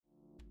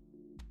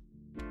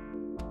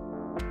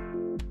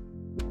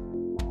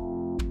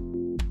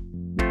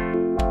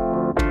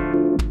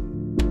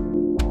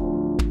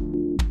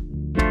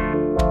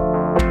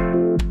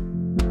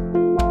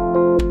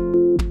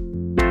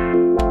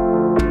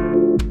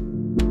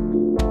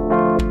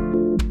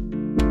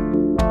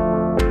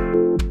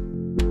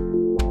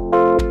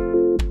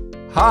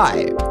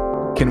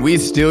Can we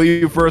steal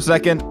you for a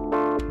second?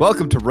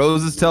 Welcome to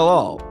Roses Tell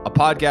All, a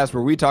podcast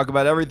where we talk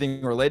about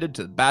everything related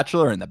to The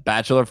Bachelor and the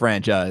Bachelor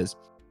franchise.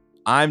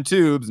 I'm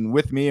Tubes, and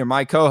with me are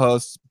my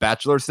co-hosts,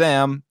 Bachelor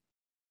Sam.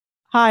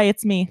 Hi,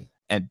 it's me.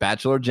 And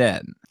Bachelor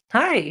Jen.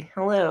 Hi,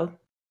 hello.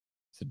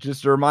 So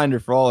just a reminder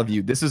for all of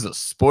you, this is a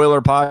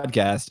spoiler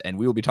podcast, and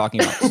we will be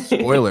talking about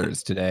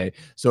spoilers today.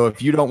 So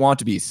if you don't want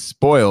to be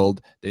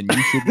spoiled, then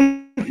you should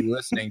be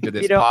listening to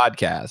this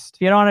podcast.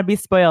 If you don't want to be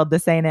spoiled,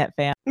 this ain't it,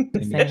 fam.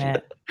 This ain't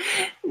it.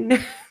 No.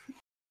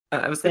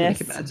 I was going to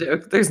make a bad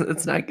joke.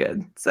 It's not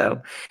good.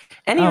 So,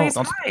 anyways,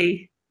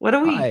 hi. What a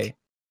week. Hi. It's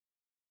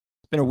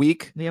been a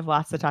week. We have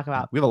lots to talk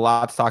about. We have a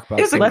lot to talk about.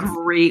 It was a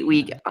great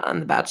week on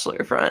The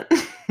Bachelor front.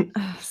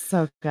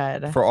 So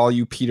good. For all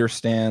you Peter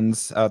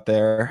stans out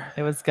there.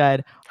 It was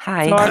good.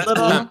 Hi. So our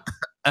little...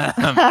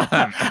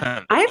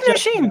 I have no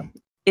shame.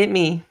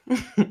 Me.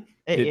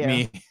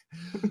 Me.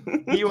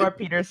 You are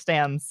Peter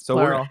Stans. So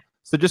plural.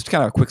 So just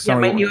kind of a quick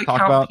summary. My new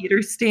account,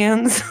 Peter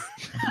Stans.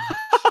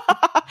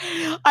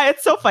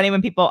 It's so funny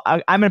when people,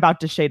 I'm about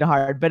to shade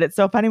hard, but it's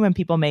so funny when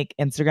people make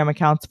Instagram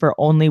accounts for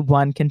only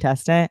one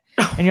contestant.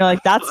 And you're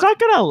like, that's not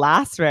going to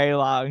last very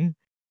long.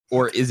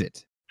 Or is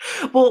it?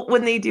 Well,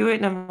 when they do it,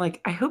 and I'm like,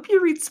 I hope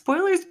you read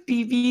spoilers,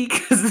 BB,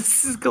 because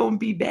this is going to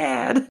be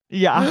bad.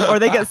 Yeah. Or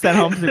they get sent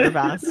home super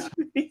fast.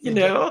 You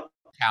know?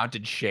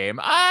 Counted shame.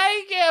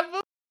 I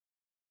can't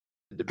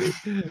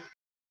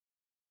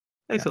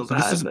I feel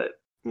bad, but...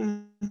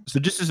 So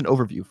just as an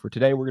overview for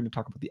today, we're going to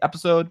talk about the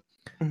episode.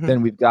 Mm-hmm.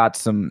 Then we've got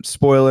some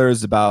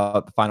spoilers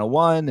about the final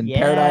one and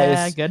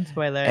Paradise. Yeah, good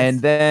spoilers.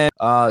 And then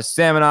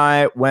Sam and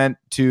I went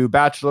to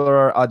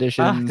Bachelor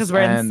auditions. Because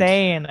we're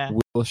insane.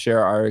 We'll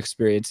share our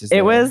experiences.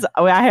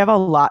 I have a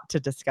lot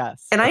to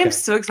discuss. And I am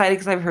so excited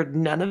because I've heard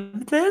none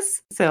of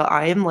this. So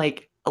I am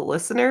like a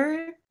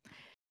listener.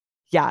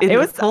 Yeah, it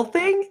was the whole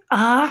thing.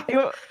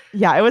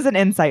 It was an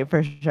insight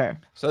for sure.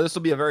 So this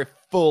will be a very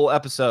full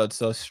episode.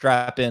 So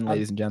strap in,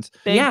 ladies and gents.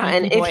 Yeah,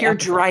 and if you're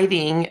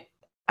driving,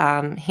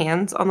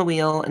 hands on the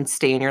wheel and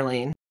stay in your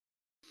lane.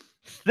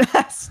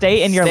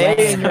 Stay in your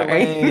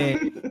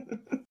lane.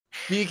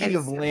 Speaking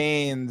of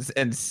lanes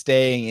and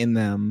staying in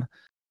them,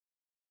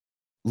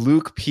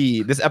 Luke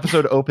P. This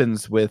episode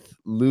opens with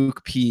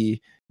Luke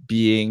P.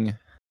 being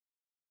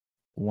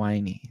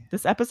whiny.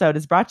 This episode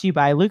is brought to you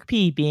by Luke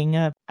P. being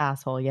an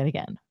asshole yet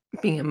again.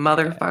 Being a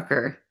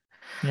motherfucker.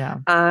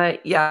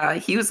 Yeah.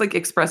 He was like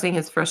expressing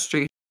his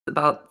frustration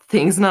about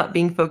things not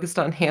being focused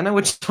on Hannah,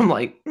 which I'm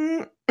like,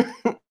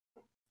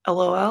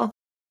 LOL.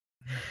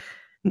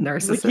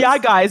 Narcissist. Like, yeah,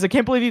 guys, I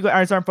can't believe you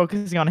guys aren't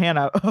focusing on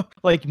Hannah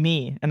like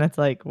me. And it's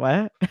like,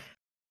 what?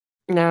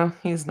 No,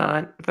 he's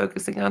not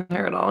focusing on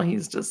her at all.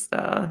 He's just,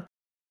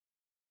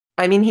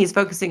 he's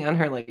focusing on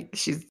her like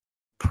she's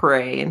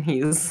prey and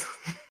he's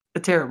a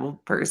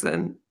terrible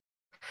person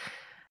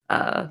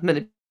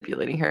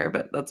manipulating her,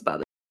 but that's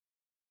about it.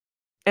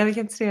 And I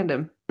can't stand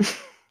him.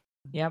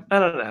 Yep. I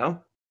don't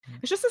know.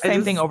 It's just the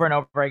same thing over and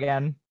over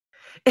again.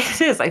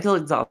 It is. I feel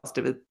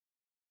exhausted with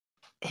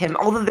him.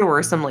 Although there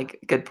were some like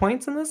good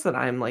points in this that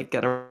I'm like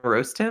gonna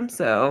roast him.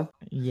 So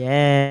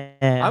yeah.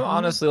 I'm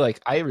honestly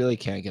like, I really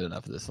can't get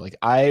enough of this. Like,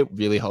 I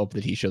really hope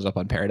that he shows up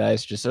on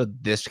Paradise just so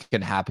this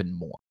can happen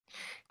more.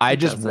 I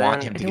just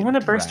want him to. I want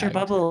to burst your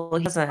bubble.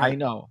 He doesn't.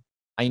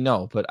 I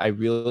know, but I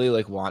really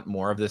like want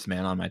more of this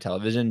man on my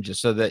television just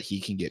so that he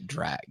can get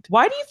dragged.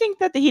 Why do you think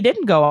that he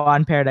didn't go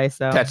on Paradise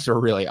though? That's a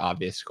really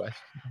obvious question,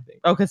 I think.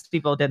 Oh, because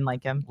people didn't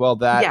like him. Well,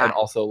 and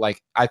also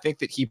like I think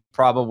that he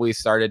probably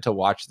started to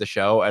watch the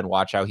show and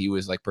watch how he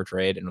was like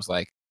portrayed and was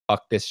like,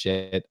 "Fuck this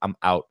shit, I'm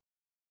out."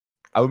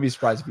 I wouldn't be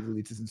surprised if he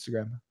deletes his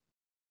Instagram.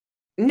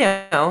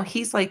 No,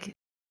 he's like,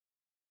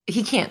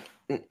 he can't.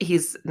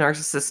 He's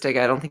narcissistic.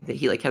 I don't think that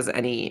he like has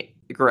any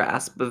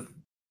grasp of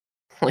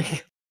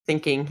like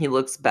thinking he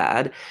looks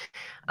bad.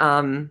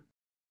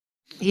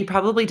 He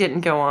probably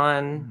didn't go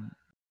on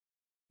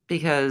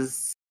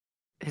because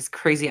his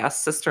crazy ass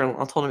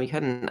sister-in-law told him he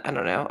couldn't. I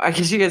don't know. I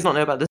guess you guys don't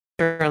know about this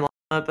sister-in-law,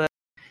 but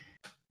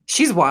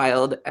she's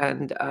wild,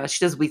 and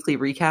she does weekly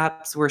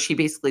recaps where she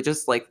basically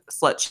just like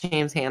slut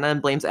shames Hannah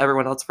and blames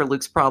everyone else for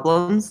Luke's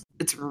problems.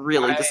 It's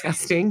really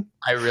disgusting.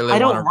 I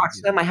don't watch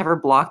them. I have her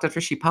blocked after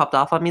she popped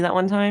off on me that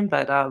one time,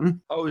 but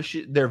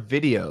they're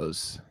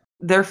videos.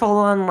 They're full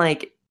on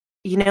like,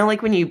 you know,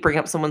 like when you bring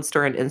up someone's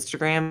story on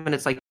Instagram and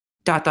it's like ...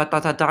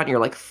 and you're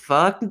like,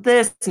 fuck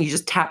this, and you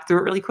just tap through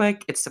it really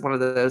quick. It's one of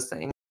those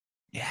things.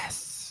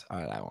 Yes. All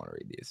right, I want to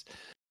read these.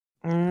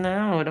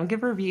 No, don't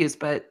give reviews,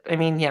 but I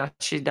mean, yeah,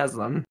 she does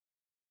them.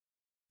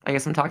 I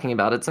guess I'm talking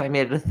about it, so I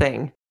made it a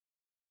thing.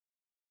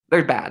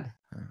 They're bad.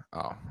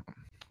 Oh.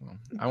 Well,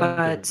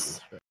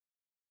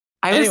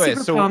 I was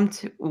super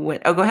pumped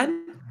when... Oh, go ahead.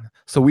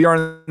 So we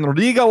are in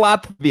Riga,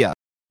 Latvia.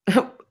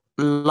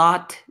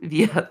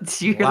 Latvia.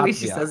 Did you hear the way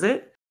she says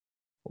it?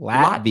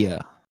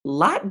 Latvia.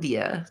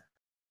 Latvia.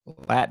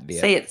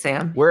 Say it,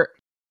 Sam. We're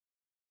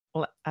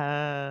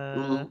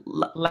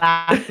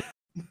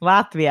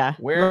Latvia.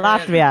 We're in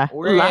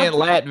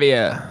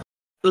Latvia.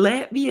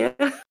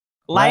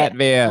 Latvia.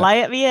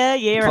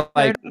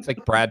 Yeah. It's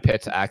like Brad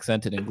Pitt's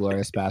accent in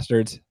Inglourious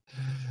Bastards.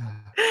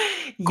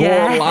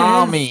 Yes.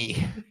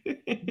 Gorlami.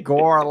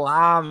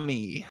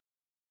 Gorlami.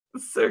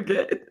 So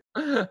good.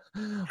 We're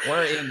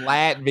in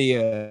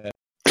Latvia,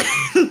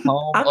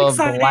 home I'm of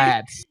the excited.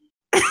 lats.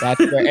 That's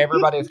where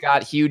everybody's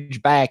got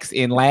huge backs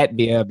in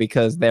Latvia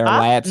because their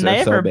lats I've are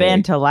never so been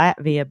big. to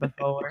Latvia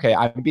before. Okay,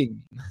 I'm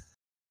being.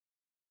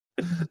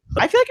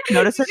 I feel like I've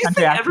noticed her Did you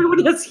country say accent.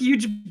 everyone has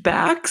huge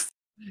backs?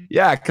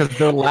 Yeah, because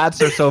their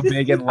lats are so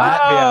big in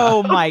Latvia.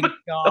 Oh my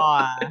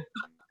god.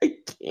 I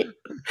can't.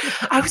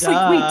 I was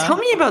like, wait, Duh. tell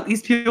me about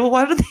these people.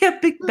 Why do they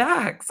have big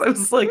backs? I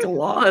was like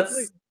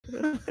lost.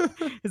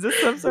 Is this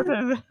some sort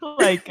of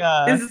like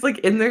Is this like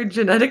in their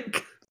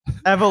genetic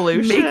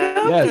evolution?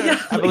 makeup? Yes.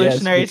 Yeah.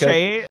 Evolutionary Yes, because-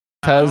 trait?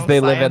 Because Oh, they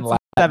live in science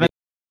Latvia.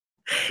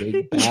 7.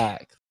 Big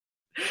back.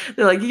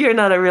 They're like, you're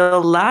not a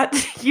real lat.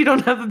 You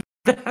don't have a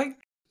back.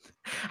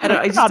 I don't.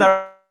 I just Not did,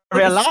 a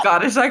like, real a lot.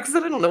 Scottish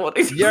accent. I don't know what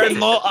I You're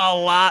not a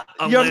lot.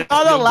 You're unless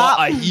not a you've got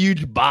lot. a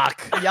huge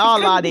back. Ya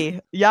laddie.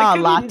 Ya I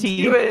couldn't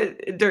do laddie.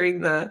 it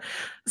during the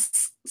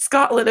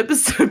Scotland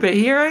episode, but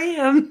here I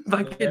am,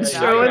 fucking Yeah,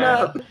 showing yeah.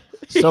 up.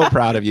 So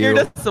proud of you. You're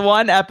just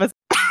one episode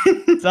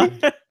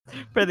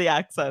for the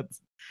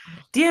accents.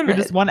 Damn You're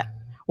it! just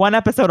one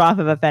episode off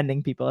of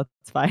offending people.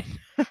 It's fine.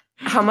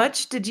 How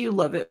much did you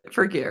love it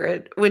for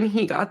Garrett when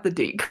he got the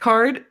date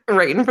card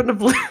right in front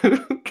of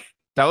Luke?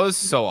 That was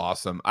so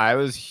awesome. I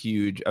was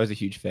huge. I was a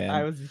huge fan.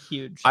 I was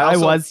huge. I I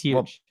also- was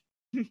huge.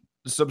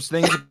 Some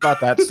things about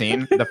that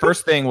scene. The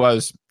first thing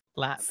was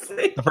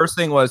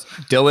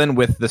Dylan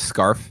with the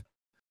scarf.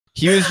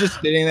 He was just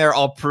sitting there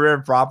all prim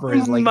and proper,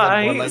 his like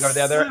My one leg over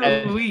the other,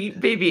 and sweet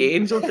baby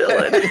angel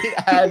Dylan. he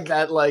had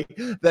that like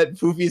that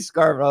poofy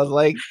scarf. I was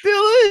like,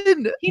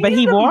 Dylan. But he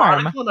needed a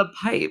warm. monocle and a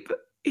pipe.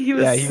 He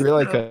was. Yeah, he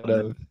really so- could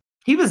have.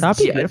 He was That'd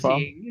be judging. beautiful.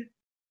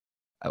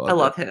 I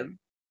love him.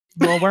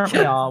 Well, weren't we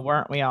all?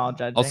 Weren't we all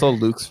judging? Also,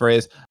 Luke's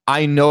phrase,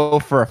 I know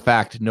for a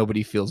fact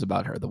nobody feels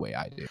about her the way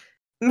I do.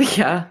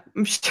 Yeah,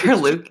 I'm sure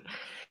Luke.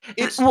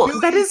 it's well, too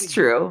that is easy.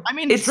 true. I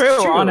mean, It's true,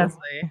 true.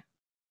 honestly.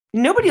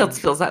 Nobody else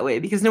feels that way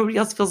because nobody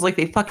else feels like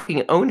they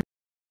fucking own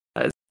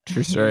her.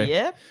 True story.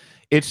 Yep.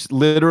 It's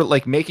literally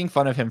like making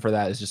fun of him for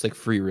that is just like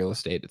free real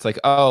estate. It's like,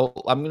 oh,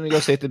 I'm gonna go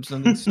say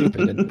something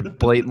stupid and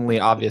blatantly,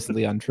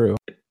 obviously untrue.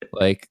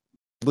 Like,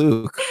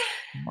 Luke,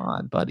 come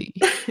on, buddy.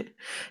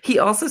 He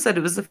also said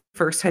it was the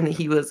first time that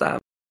he was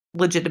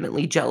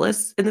legitimately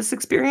jealous in this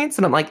experience,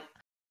 and I'm like,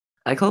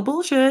 I call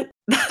bullshit.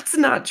 That's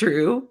not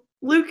true.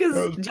 Luke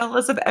is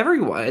jealous of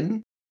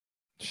everyone.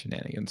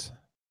 Shenanigans.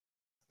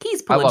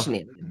 He's I pulling love,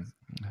 shenanigans.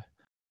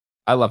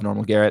 I love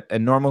Normal Garrett,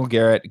 and Normal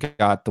Garrett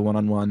got the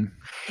one-on-one.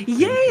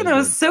 Yay! And I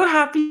was so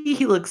happy.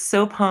 He looked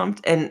so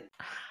pumped, and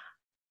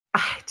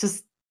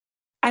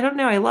I don't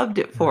know. I loved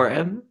it for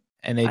him.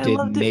 And they I did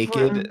loved it for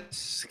naked him.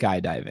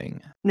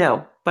 skydiving,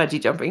 No,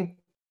 bungee jumping.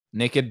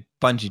 naked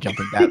bungee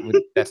jumping.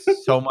 That's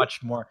so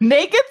much more.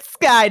 Naked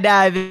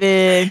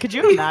skydiving. Could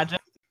you imagine?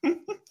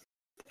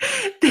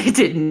 They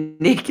did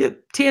naked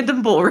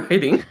tandem bull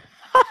riding.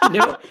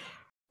 No,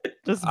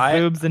 Just I-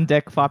 boobs and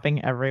dick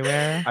flopping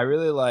everywhere. I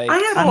really like. I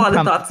have a lot of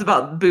Uncom- thoughts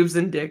about boobs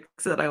and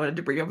dicks that I wanted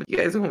to bring up with you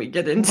guys when we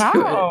get into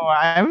Wow,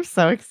 I'm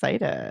so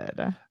excited. it.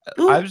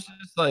 I was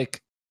just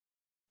like,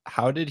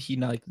 how did he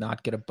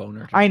not get a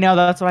boner? I know,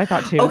 that's what I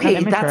thought too. Okay,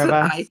 Kinda that's immature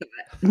what of I us.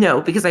 thought.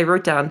 No, because I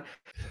wrote down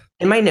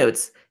in my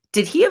notes,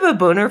 did he have a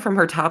boner from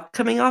her top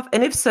coming off?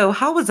 And if so,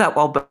 how was that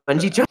while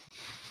bungee jumping?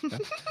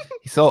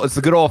 So it's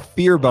a good old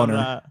fear boner.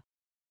 Uh,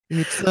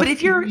 But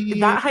if you're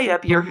that high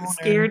up, you're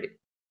scared.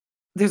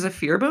 There's a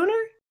fear boner?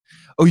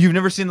 Oh, you've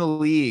never seen The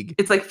League?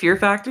 It's like Fear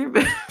Factor,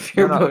 but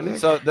fear No, no. boner.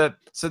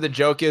 So the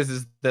joke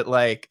is that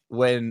like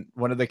when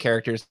one of the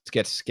characters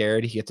gets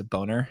scared, he gets a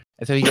boner,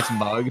 and so he gets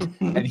mugged,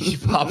 and he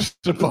pops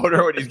a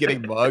boner when he's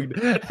getting mugged,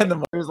 and the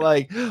mugger's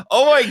like,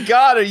 "Oh my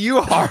god, are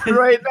you hard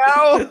right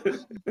now?"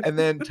 And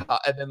then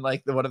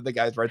like one of the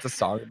guys writes a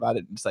song about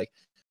it, and it's like,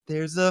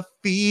 "There's a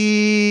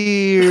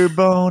fear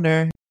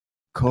boner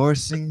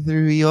coursing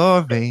through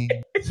your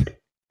veins,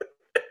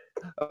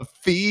 a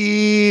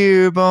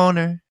fear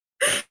boner."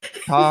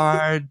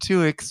 Hard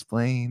to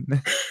explain.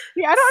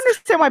 yeah, I don't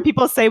understand why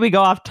people say we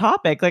go off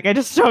topic. Like, I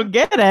just don't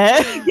get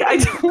it. Yeah, I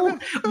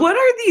don't. What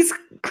are these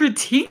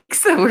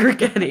critiques that we're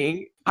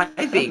getting? I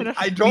think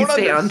I we don't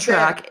stay on understand.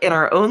 track in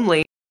our own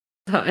lane.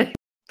 Time.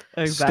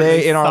 Exactly.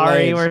 Stay in our Sorry,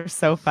 lanes. we're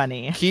so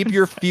funny. Keep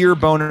your fear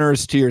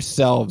boners to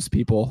yourselves,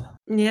 people.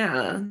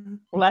 Yeah. If you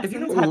Lessons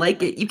don't have-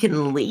 like it, you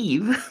can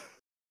leave.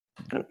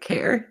 I don't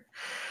care.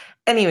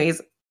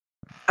 Anyways,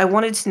 I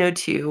wanted to know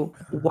too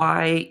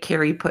why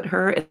Carrie put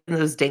her in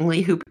those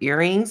dangly hoop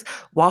earrings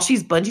while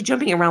she's bungee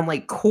jumping around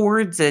like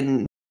cords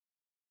and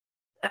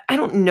I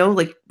don't know,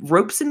 like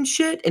ropes and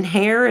shit and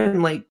hair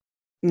and like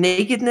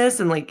nakedness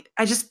and like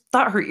I just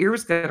thought her ear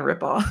was gonna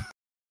rip off.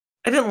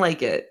 I didn't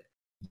like it.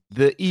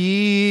 The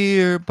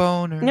ear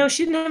boner. No,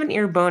 she didn't have an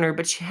ear boner,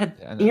 but she had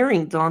Yeah, I know.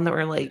 earrings on that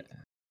were like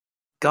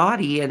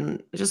gaudy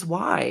and just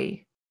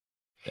why?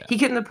 Yeah. He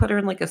couldn't have put her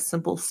in like a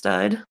simple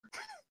stud.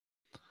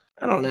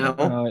 I don't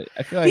know.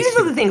 I feel like These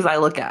are the things I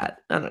look at.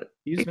 I don't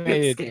he's I get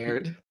made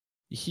scared.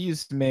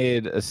 he's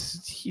made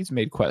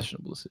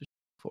questionable decisions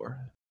before.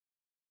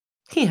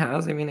 He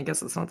has. I mean, I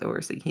guess it's not the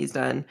worst thing he's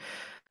done.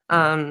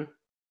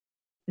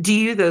 Do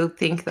you though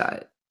think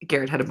that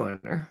Garrett had a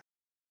boner?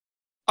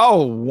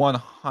 Oh,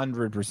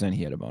 100%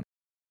 he had a boner.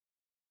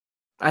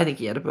 I think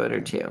he had a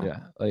boner too. Yeah,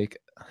 like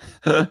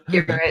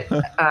Garrett,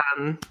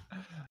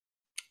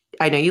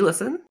 I know you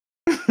listen.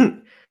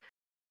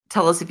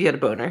 Tell us if you had a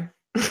boner.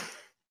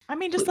 I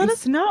mean, just let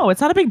us know.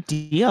 It's not a big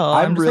deal.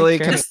 I'm just, really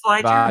like, con- Just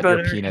slide your About your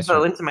boner penis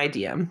info right- into my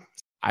DM.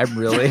 I'm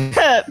really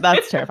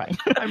That's terrifying.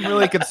 I'm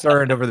really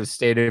concerned over the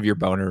state of your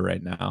boner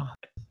right now.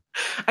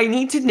 I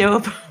need to know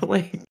about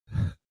like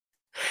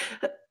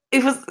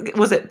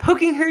was it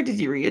poking her? Did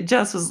you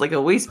readjust? Was it like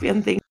a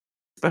waistband thing?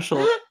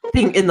 Special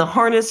thing in the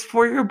harness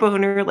for your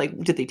boner? Like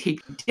did they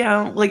tape you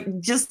down? Like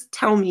just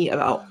tell me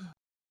about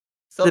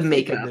Something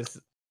makeup in this,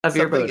 of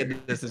your something boner.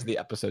 in this is the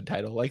episode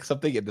title. Like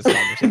something in this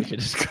conversation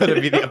is gonna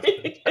be the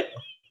episode title.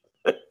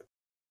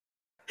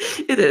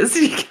 It is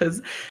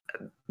because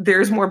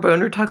there's more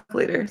boner talk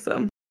later.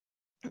 So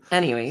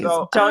anyways,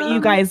 So, Don't you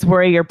guys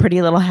worry your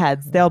pretty little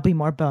heads. There'll be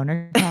more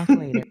boner talk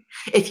later.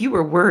 if you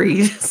were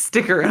worried,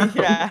 stick around.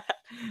 Yeah.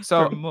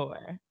 So For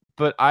more.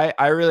 but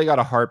I really got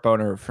a heart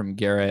boner from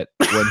Garrett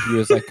when he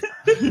was like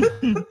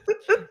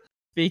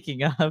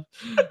Speaking of.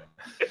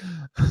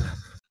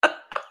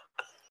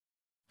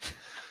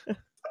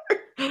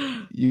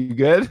 you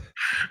good?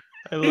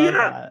 I love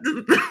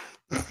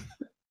that.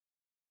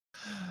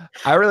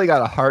 I really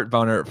got a heart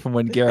boner from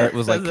when Garrett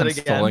was like Says it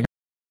again. consoling.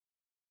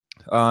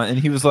 And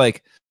he was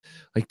like,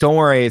 don't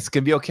worry, it's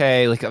gonna be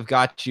okay. Like, I've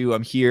got you,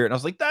 I'm here. And I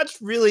was like,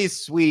 that's really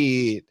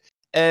sweet.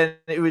 And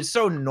it was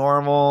so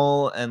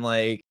normal. And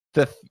like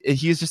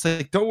he was just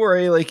like, don't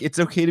worry, like it's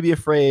okay to be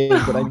afraid,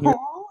 but I'm here.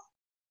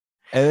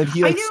 And then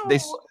he I like they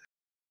know.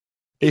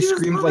 they He was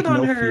screamed like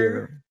loving no on her.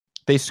 fear.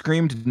 They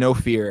screamed no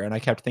fear, and I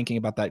kept thinking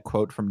about that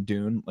quote from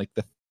Dune, like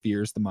the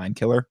fear's the mind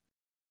killer.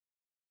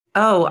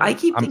 Oh, I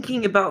keep I'm-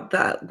 thinking about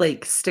that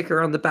like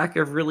sticker on the back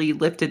of really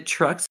lifted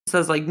trucks. It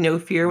says like no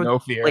fear with No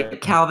fear. like a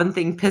Calvin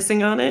thing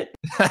pissing on it.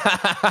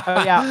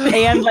 Oh yeah.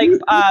 And like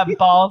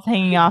balls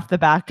hanging off the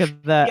back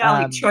of the Yeah,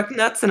 like truck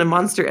nuts and a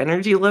Monster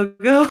Energy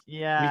logo.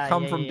 yeah. We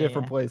come yeah, from yeah,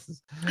 different yeah.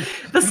 places.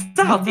 The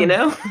South, you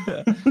know?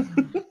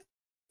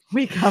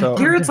 We come So-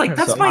 from Garrett's like,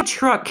 different that's my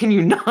truck. Can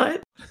you not?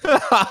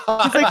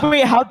 It's like,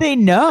 wait, how'd they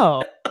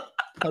know?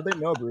 How'd they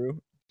know, bro?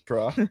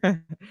 Bro. I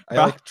Bro.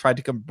 like tried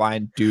to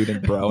combine dude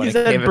and bro, He and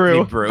said it came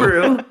brew. at me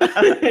brew. Brew.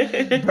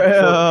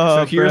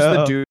 So here's the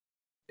bro. dude.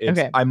 It's,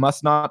 Okay. I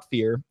must not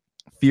fear.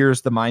 Fear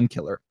is the mind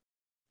killer.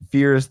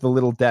 Fear is the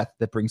little death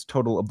that brings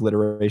total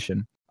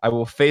obliteration. I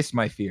will face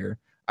my fear.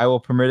 I will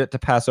permit it to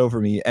pass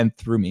over me and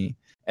through me.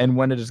 And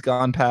when it has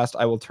gone past,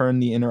 I will turn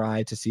the inner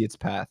eye to see its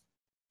path.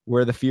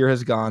 Where the fear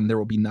has gone, there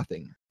will be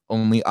nothing.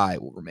 Only I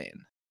will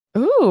remain.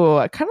 Ooh,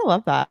 I kind of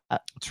love that.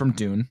 It's from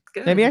Dune.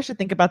 Good. Maybe I should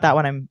think about that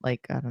when I'm like,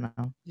 I don't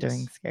know,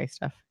 doing Yes. scary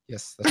stuff.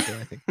 Yes, that's what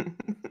I think.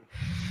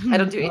 I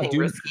don't do Oh, anything dude.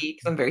 risky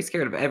because I'm very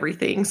scared of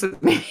everything. So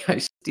maybe I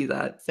should do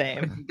that. I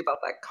Same. think about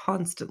that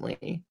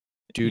constantly.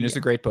 Dune is Yeah.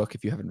 a great book.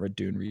 If you haven't read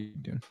Dune,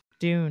 read Dune.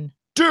 Dune.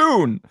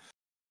 Dune!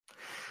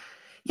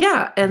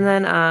 Yeah, and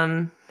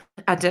then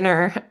at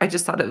dinner, I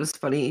just thought it was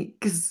funny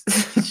because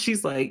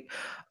she's like,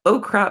 "Oh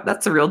crap,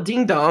 that's a real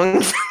ding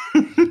dong."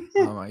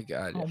 Oh my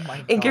god. Oh my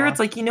god. And Garrett's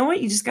like, "You know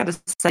what? You just got to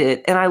send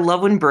it." And I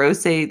love when bros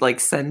say like,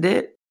 "Send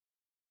it."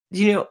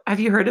 Do you know? Have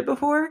you heard it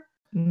before?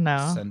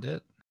 no. Send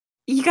it.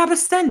 You got to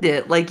send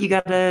it. Like you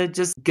got to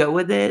just go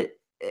with it.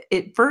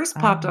 It first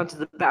popped Oh. onto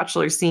the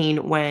Bachelor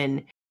scene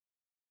when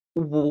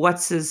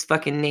what's his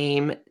fucking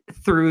name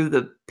threw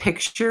the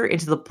picture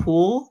into the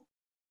pool,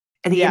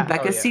 and the Yeah.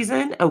 Becca Oh, yeah.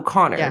 season,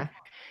 O'Connor. Yeah.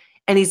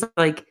 And he's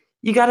like,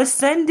 "You gotta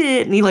send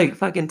it," and he like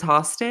fucking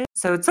tossed it.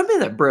 So it's something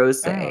that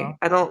bros say. Oh.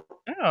 I don't.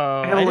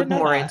 Oh, I gotta look didn't know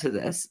more that. into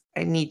this.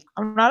 I need.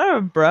 I'm not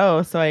a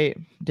bro, so I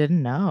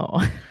didn't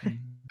know.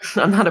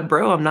 I'm not a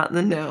bro. I'm not in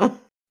the know.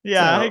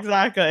 yeah, So-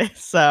 exactly.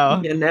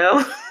 So You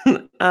know. talk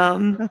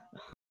to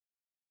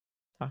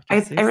I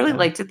Sue really then.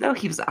 liked it though.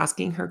 He was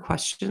asking her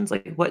questions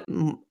like what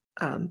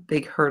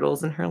big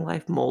hurdles in her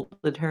life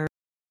molded her,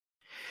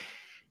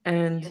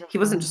 and he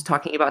wasn't just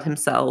talking about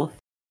himself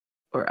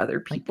or other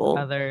Like people,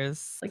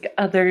 others. like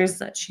others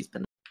that she's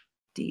been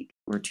deep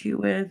or two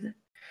with.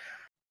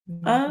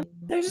 They're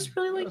just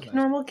really That was like nice.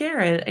 normal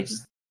Garrett.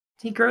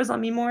 He grows on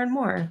me more and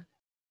more.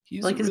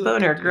 He's Like a his really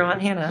boner good grew dude. on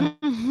Hannah.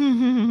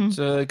 It's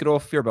a good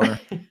old fear boner.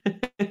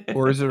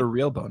 Or is it a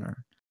real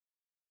boner?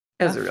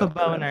 As a a real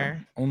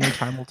boner. Only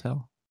time will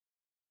tell.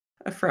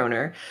 A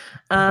froner.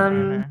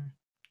 Boner.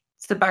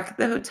 So back at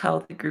the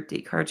hotel, the group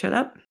date card showed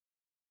up,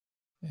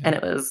 and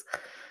it was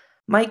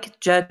Mike,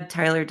 Judd,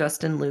 Tyler,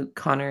 Dustin, Luke,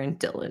 Connor, and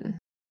Dylan.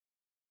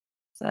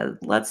 So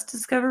let's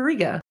discover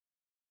Riga.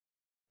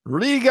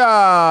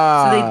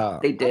 Riga! So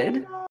they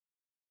did.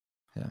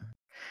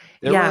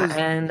 There Yeah, was,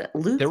 and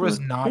Luke. there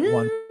was not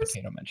one pissed.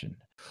 potato mentioned.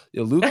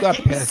 Yeah, Luke got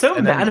He's pissed. so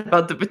and then mad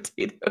about the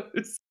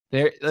potatoes.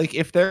 they're like,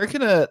 if they're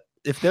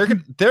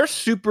they're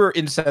super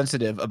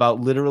insensitive about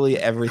literally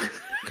everything.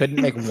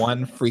 Couldn't make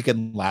one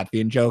freaking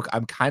Latvian joke.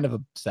 I'm kind of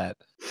upset.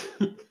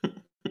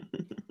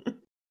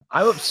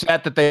 I'm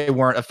upset that they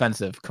weren't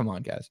offensive. Come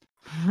on, guys.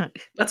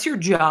 That's your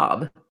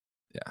job.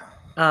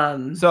 Yeah.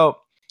 So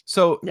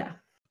yeah.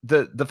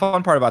 The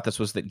fun part about this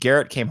was that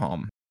Garrett came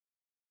home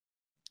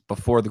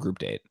before the group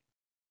date,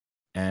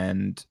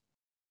 and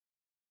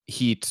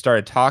he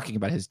started talking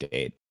about his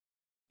date,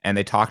 and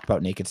they talked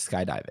about naked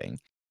skydiving,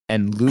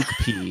 and Luke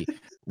P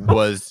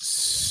was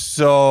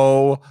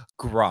so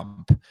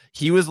grump.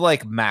 He was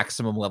like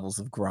maximum levels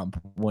of grump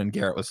when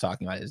Garrett was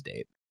talking about his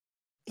date.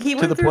 He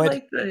went through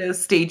like the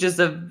stages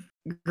of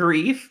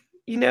grief,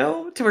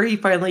 to where he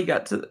finally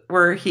got to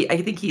where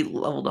I think he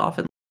leveled off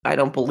and I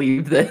don't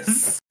believe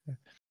this.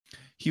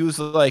 He was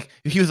like,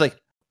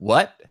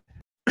 what?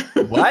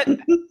 What?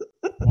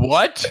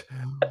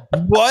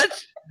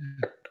 What?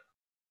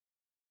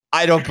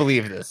 I don't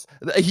believe this.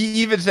 He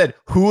even said,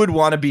 who would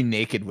want to be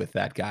naked with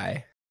that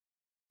guy?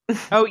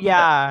 Oh,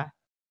 yeah.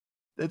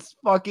 It's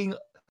fucking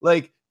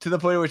like to the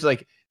point where it's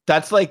like,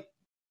 that's like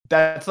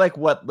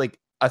what like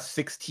a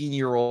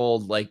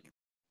 16-year-old like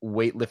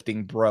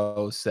weightlifting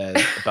bro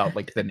says about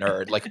like the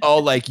nerd. Like, oh,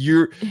 like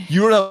you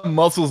don't have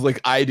muscles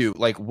like I do.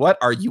 Like, what,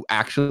 are you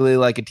actually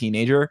like a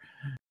teenager?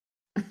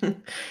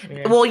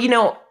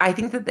 Well, I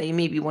think that they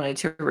maybe wanted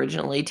to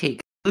originally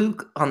take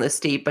Luke on this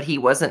date, but he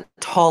wasn't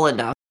tall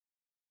enough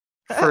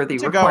for the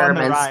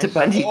requirements to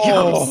bungee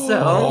jump.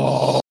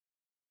 So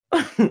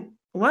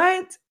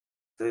what?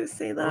 Did I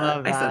say that?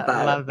 Love I said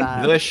that. Love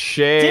that. The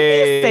shade.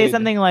 Didn't he say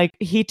something like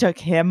he took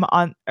him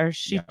on, or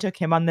she took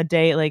him on the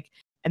date, like,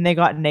 and they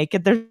got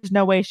naked? There's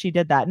no way she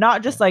did that.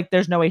 Not just like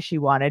there's no way she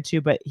wanted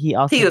to, but he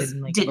also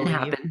didn't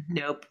happen.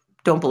 Nope.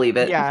 Don't believe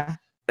it. Yeah.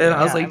 And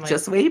I was like,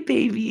 just wait,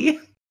 baby.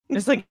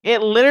 It's like,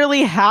 it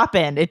literally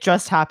happened. It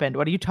just happened.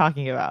 What are you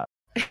talking about?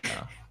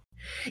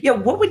 Yeah,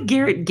 what would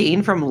Garrett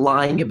gain from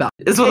lying about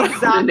it? Is what I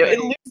want to know. In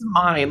Luke's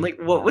mind, like,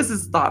 what was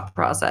his thought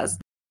process?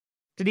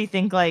 Did he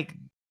think like,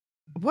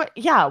 what?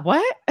 Yeah,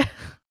 what?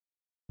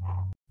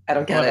 I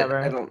don't get Whatever.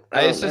 it. I don't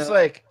it's know.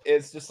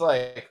 just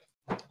like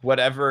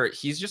whatever.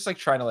 He's just like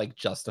trying to like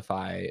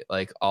justify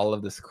like all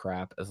of this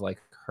crap as like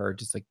her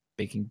just like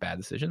making bad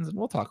decisions, and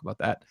we'll talk about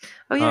that.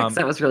 Oh yeah, 'cause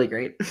that was really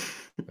great.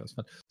 That was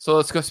fun. So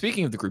let's go.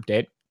 Speaking of the group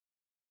date,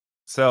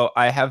 so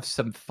I have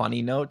some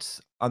funny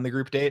notes on the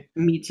group date.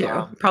 Me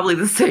too. Probably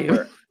the same.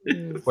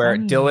 Where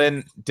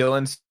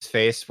Dylan's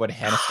face when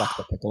Hannah stuck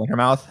the pickle in her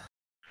mouth.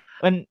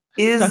 When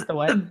is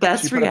the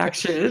best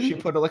reaction. She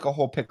put like a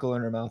whole pickle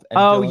in her mouth.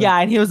 And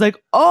and he was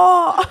like,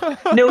 oh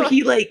no,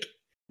 he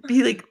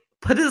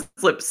put his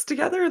lips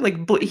together and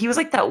like he was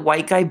like that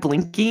white guy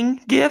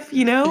blinking gif,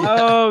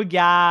 Oh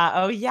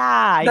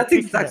yeah. That's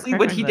exactly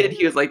what he did.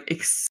 He was like,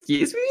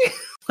 excuse me.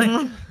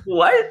 Like,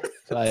 what?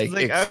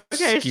 Like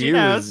okay, she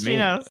knows.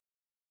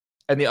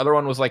 And the other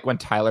one was like when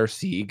Tyler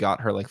C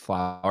got her like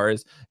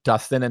flowers,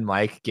 Dustin and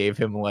Mike gave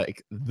him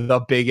like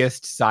the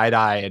biggest side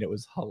eye, and it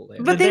was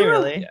hilarious. But they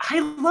really, I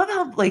love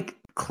how like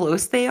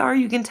close they are.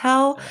 You can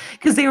tell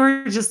because they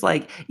were just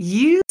like,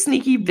 "You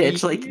sneaky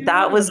bitch!" Like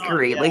that was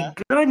great. Like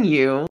good on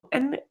you.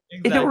 And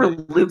if it were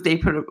Luke, they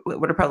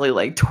would have probably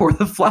like tore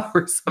the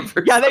flowers up.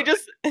 Yeah,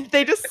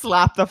 they just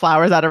slapped the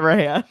flowers out of her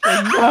hand.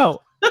 Like, no,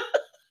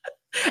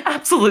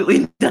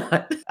 absolutely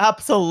not.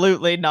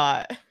 Absolutely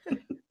not.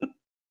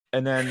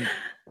 And then,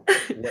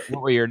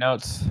 what were your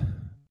notes?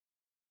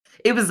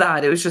 It was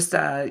that. It was just,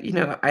 I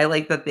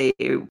like that they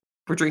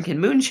were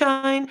drinking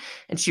moonshine,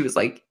 and she was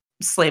like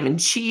slamming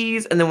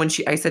cheese. And then when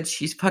I said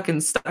she's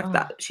fucking stuck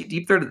that she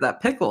deep throated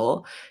that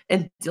pickle,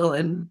 and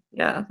Dylan,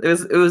 yeah, it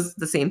was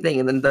the same thing.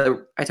 And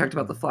then I talked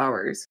about the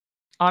flowers.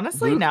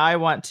 Honestly, now I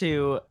want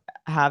to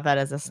have that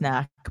as a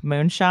snack: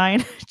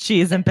 moonshine,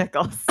 cheese, and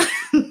pickles,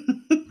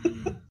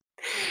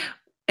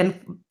 and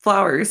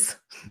flowers.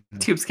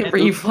 Tubes can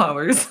bring you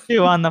flowers.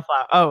 Chew on the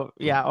flower. Oh,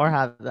 yeah, or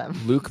have them.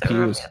 Luke P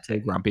was so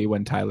grumpy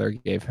when Tyler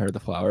gave her the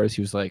flowers.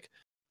 He was like,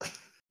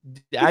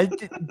 yeah.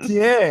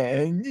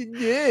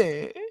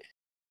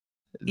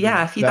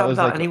 Yeah, if he thought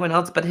about anyone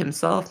else but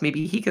himself,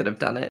 maybe he could have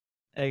done it.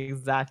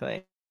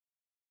 Exactly.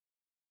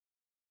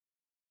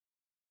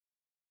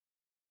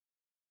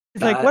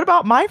 He's like, what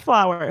about my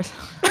flowers?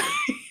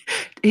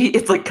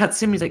 It's like cuts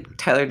to him. He's like,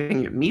 Tyler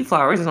didn't give me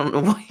flowers. I don't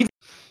know why. I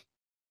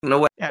don't know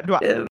what. Yeah,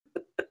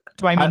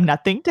 do I mean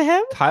nothing to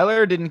him?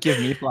 Tyler didn't give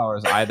me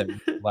flowers either.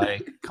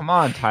 Like, come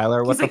on,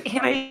 Tyler. He's like,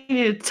 I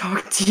need to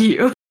talk to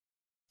you.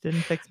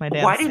 Didn't fix my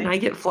damn Why didn't I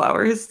get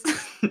flowers?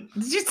 Did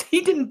you say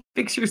he didn't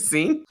fix your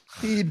sink?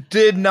 He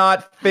did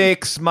not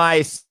fix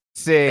my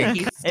sink.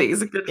 He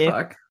stays a good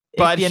fuck.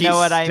 But you know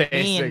what I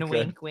mean,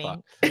 wink,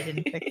 wink. He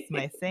didn't fix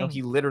my sink. No,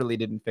 he literally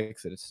didn't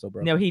fix it. It's still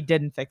broken. No, he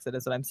didn't fix it,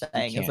 is what I'm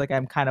saying. It's like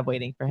I'm kind of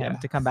waiting for him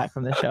to come back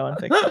from the show and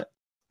fix it.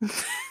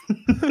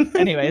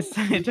 Anyways,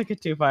 I took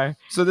it too far.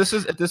 So this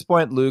is at this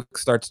point, Luke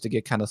starts to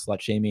get kind of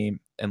slut shamey,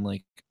 and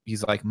like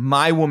he's like,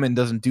 my woman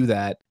doesn't do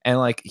that, and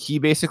like he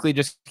basically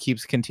just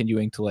keeps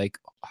continuing to like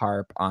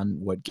harp on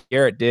what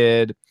Garrett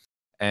did,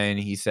 and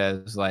he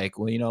says like,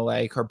 well,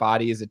 like her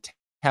body is a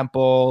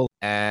temple,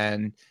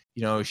 and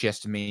she has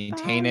to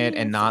maintain it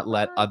and not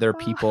let other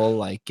people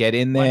like get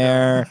in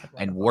there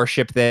and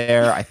worship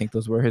there. I think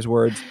those were his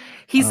words.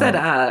 He said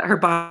her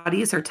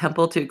body is her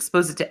temple, to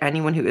expose it to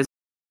anyone who is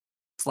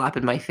slap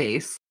in my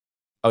face.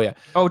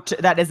 Oh,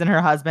 that isn't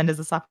her husband is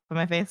a slap in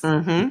my face?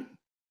 Mm-hmm.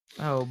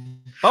 Oh,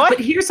 boy. But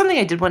here's something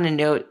I did want to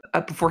note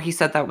before he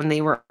said that when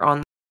they were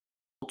on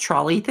the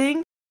trolley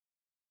thing.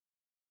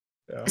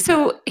 Yeah.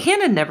 So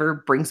Hannah never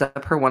brings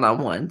up her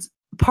one-on-ones.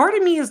 Part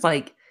of me is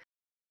like,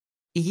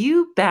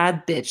 you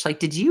bad bitch. Like,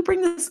 did you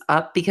bring this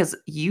up because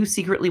you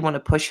secretly want to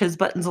push his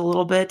buttons a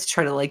little bit to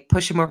try to like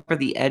push him over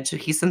the edge so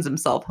he sends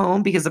himself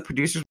home because the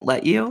producers won't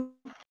let you?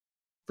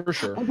 For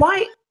sure.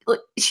 Why? Like,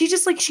 she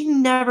just like, she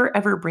never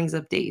ever brings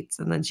up dates,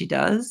 and then she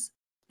does.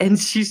 And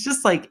she's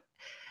just like,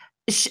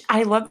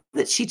 I love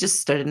that she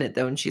just stood in it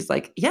though, and she's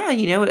like, yeah,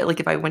 you know, like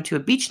if I went to a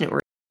beach and it were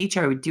a beach,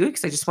 I would do it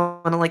because I just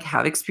want to like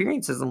have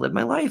experiences and live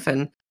my life,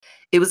 and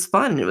it was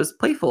fun, it was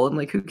playful, and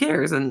like who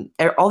cares? And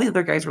all the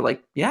other guys were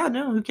like, yeah,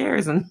 no, who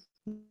cares? And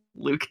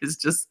Luke is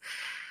just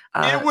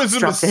it was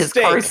strapped to his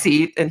car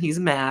seat, and he's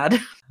mad.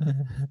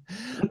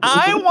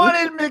 I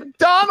wanted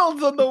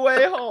McDonald's on the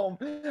way home.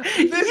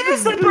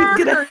 This is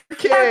Burger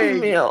King.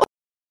 Meal.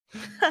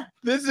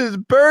 This is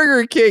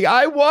Burger King.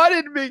 I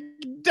wanted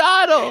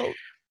McDonald's.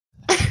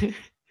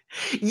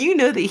 You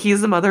know that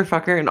he's a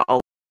motherfucker in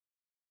all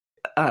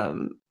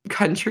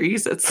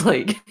countries. It's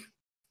like,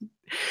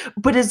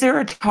 but is there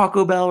a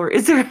Taco Bell or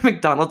is there a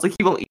McDonald's? Like,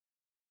 he won't eat.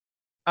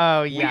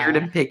 Oh yeah, Weird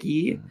and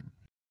picky.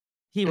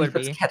 He would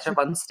puts be. ketchup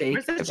on steak.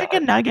 Where's the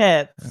chicken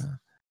nuggets?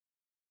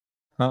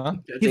 Huh?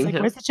 He's like,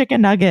 where's the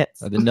chicken nuggets?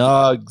 The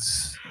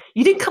nugs.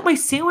 You didn't cut my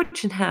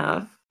sandwich in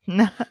half.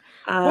 No.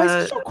 Why is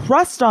there so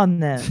crust on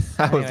this?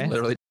 I was Anyways.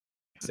 literally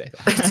say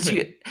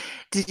that.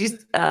 did you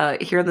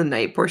hear the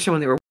night portion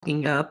when they were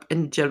walking up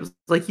and Jed was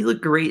like, you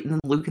look great, and then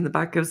Luke in the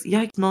back goes, yeah,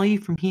 I can smell you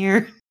from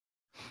here.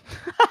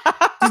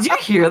 Did you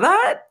hear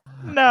that?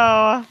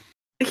 No.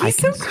 He's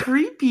so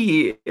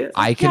creepy.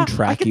 I can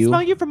track I can you.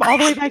 smell you from all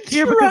the way back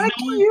here. Because Track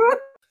you.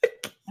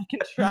 I can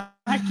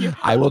track you.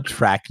 I will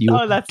track you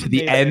Oh, that's to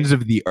the amazing. ends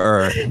of the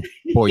earth,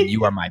 for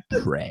you are my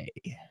prey,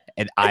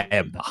 and I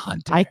am the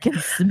hunter. I can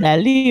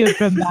smell you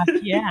from back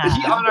here.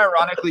 He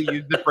unironically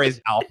used the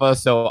phrase alpha,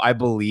 so I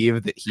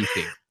believe that he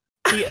thinks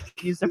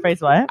He used the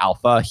phrase what?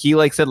 alpha. He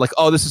like said like,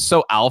 "Oh, this is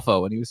so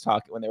alpha" when he was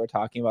talking when they were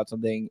talking about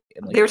something.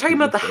 In, like, They were talking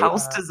about the previous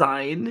house days.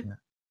 design, Yeah.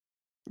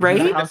 right?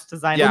 The house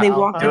design. Yeah. When they alpha.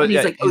 walked up, and he's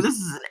Yeah, like, "Oh, this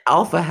is an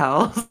alpha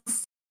house."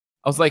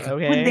 I was like,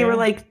 Okay. When they were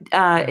like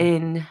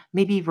in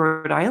maybe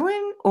Rhode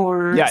Island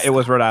or "Yeah, it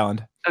was Rhode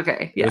Island.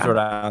 okay, It was yeah. Rhode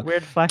Island.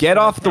 Weird flex. Get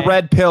off the okay.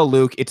 red pill,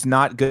 Luke. It's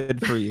not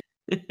good for you."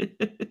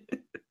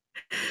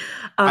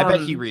 I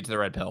bet he Um, reads the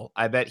red pill.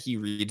 I bet he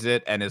reads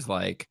it and is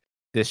like,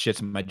 "This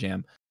shit's my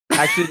jam."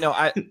 Actually, no,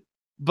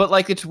 but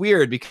like it's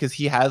weird because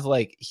he has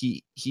like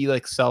he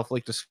like self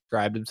like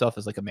described himself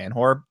as like a man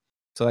whore.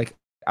 So like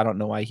I don't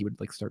know why he would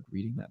like start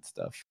reading that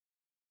stuff.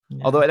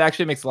 Yeah. Although it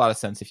actually makes a lot of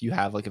sense if you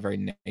have like a very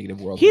negative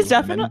world. He's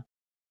definitely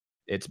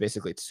It's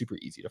basically it's super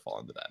easy to fall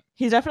into that.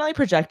 he's definitely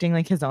projecting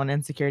like his own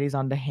insecurities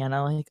onto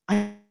Hannah. Like,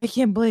 I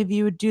can't believe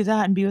you would do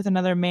that and be with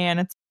another man.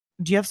 It's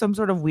do you have some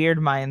sort of weird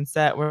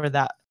mindset where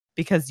that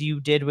because you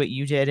did what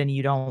you did and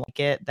you don't like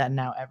it, that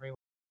now everyone's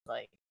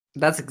like,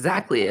 That's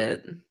exactly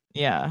it.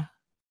 yeah.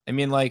 I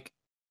mean, like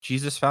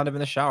Jesus found him in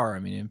the shower. I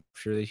mean, I'm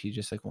sure that he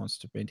just like wants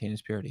to maintain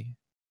his purity.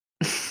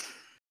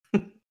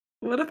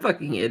 What a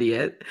fucking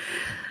idiot.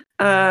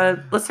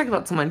 Let's talk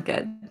about someone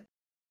good.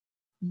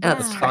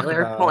 That's Yeah.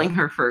 Tyler about pulling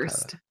her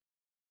first.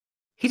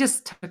 He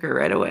just took her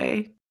right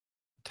away.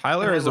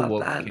 Tyler I is a love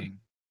woke that. king.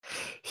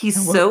 He's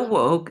And so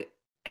woke,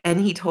 and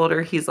he told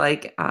her, he's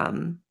like,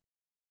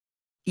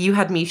 you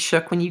had me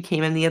shook when you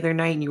came in the other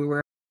night and you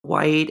were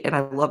white, and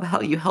I love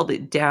how you held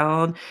it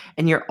down,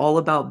 and you're all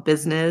about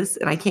business,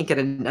 and I can't get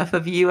enough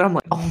of you. And I'm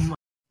like, oh my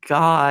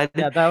God.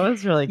 Yeah, that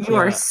was really cute. You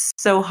are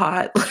so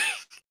hot.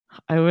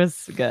 I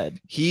was good.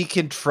 He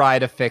can try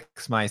to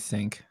fix my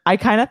sink. I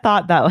kind of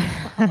thought that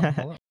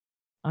Hold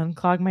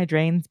unclog my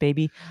drains,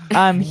 baby.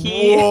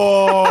 He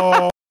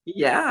Whoa!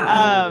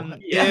 Yeah.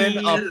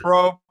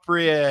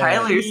 Inappropriate.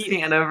 Tyler's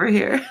stand over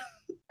here.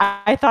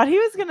 I thought he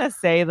was gonna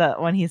say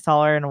that when he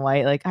saw her in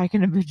white, like I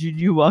can imagine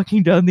you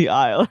walking down the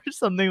aisle or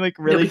something like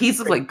No, really. but he's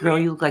like, girl,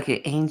 you look like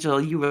an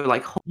angel. You were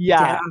like, hold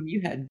Yeah.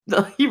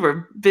 down. You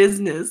were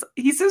business.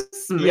 He's so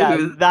smooth. Yeah,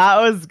 that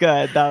was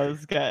good. That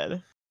was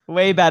good.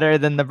 Way better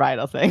than the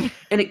bridal thing.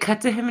 And it cut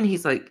to him, and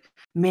he's like,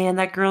 man,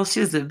 that girl, she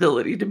has the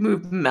ability to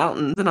move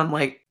mountains. And I'm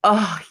like,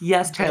 oh,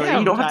 yes, Tyler. Damn,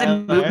 You don't have to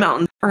move Tyler.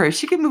 mountains for her.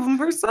 She can move them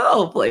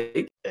herself.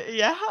 Like,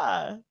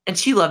 Yeah. and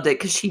she loved it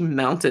because she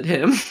mounted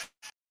him.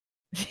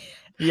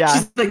 Yeah.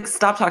 She's like,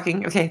 stop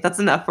talking. Okay, that's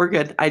enough. We're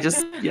good. I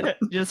just, yeah.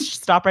 Just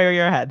stop right where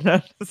your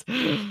head.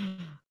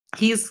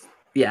 He's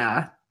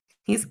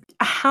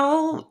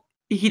how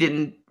he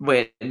didn't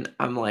win.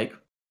 I'm like,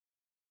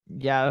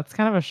 Yeah, that's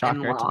kind of a I'm shocker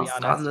to be lost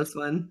honest. on this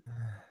one.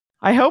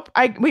 I hope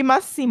we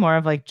must see more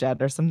of like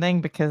Jed or something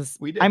because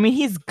We did. I mean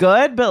he's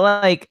good, but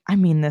like I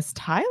mean this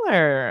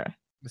Tyler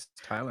This is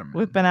Tyler, man.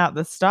 whipping out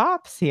the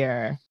stops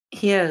here.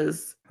 He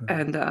is.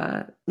 And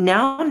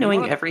now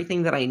knowing want-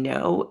 everything that I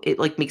know, it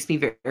like makes me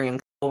very uncomfortable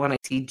when I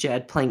see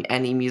Jed playing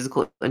any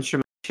musical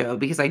instrument show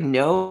because I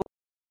know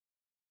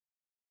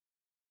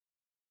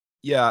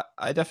Yeah,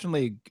 I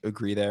definitely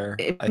agree there.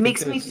 It I think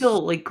makes me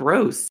feel like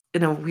gross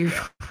in a weird.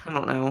 I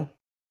don't know.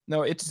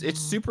 no, it's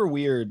super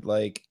weird.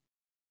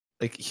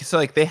 So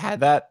like they had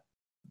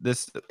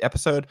this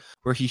episode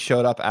where he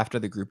showed up after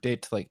the group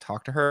date to like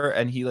talk to her,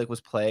 and he like was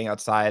playing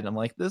outside. And I'm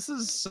like, this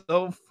is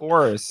so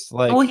forced.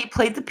 Like, Well, he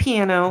played the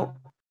piano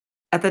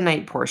at the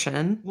night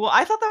portion. Well,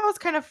 I thought that was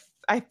kind of.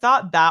 I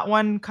thought that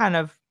one kind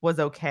of was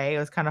okay. It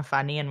was kind of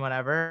funny and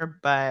whatever,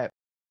 but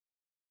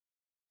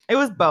it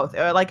was both.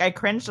 Like I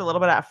cringed a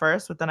little bit at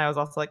first, but then I was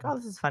also like, "Oh,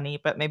 this is funny."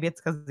 But maybe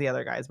it's because the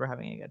other guys were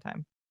having a good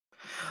time.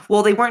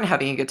 Well, they weren't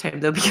having a good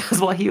time though because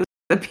while he was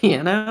at the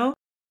piano,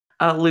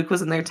 Luke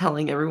was in there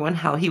telling everyone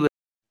how he was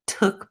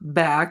took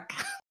back.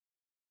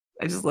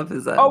 I just love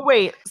his. Oh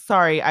wait,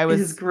 sorry, I was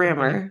his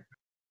grammar.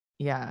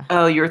 Yeah.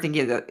 Oh, you were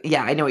thinking that.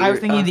 Yeah, I know. What I was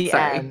thinking the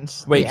sorry.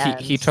 end. wait, the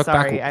he end. took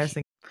Sorry, back. I was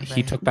thinking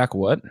He took back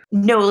what?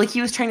 No, like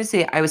he was trying to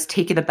say I was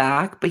taken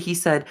aback, but he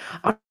said,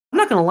 "I'm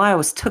not gonna lie, I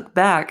was took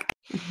back."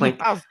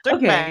 Like, I was took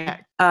okay,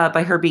 back.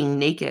 by her being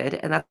naked,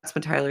 and that's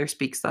when Tyler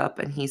speaks up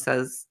and he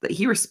says that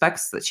he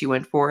respects that she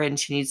went for it and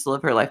she needs to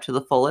live her life to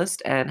the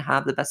fullest and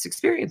have the best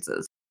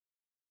experiences.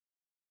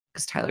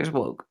 Because Tyler's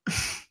woke,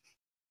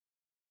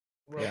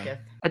 Woketh.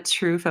 a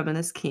true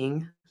feminist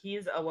king.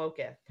 He's a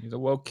woketh. He's a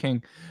woke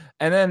king.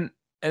 And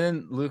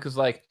then Luke is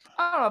like,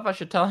 I don't know if I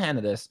should tell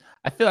Hannah this.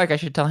 I feel like I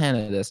should tell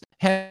Hannah this.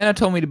 Hannah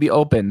told me to be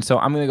open, so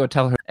I'm gonna go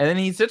tell her. And then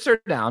he sits her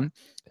down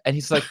and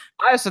he's like,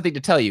 I have something to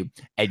tell you,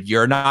 and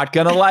you're not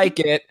gonna like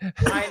it.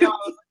 I know. I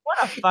was like,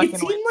 what a fucking. It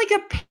seemed like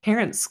a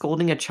parent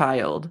scolding a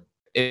child.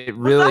 It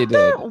really Was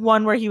that did. the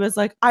one where he was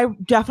like, I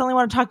definitely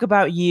want to talk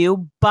about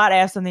you, but I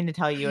have something to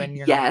tell you, and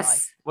you're not gonna like.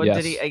 Yes. What Yes.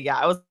 did he? Yeah,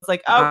 I was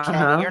like, okay,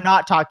 Uh-huh. you're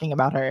not talking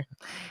about her.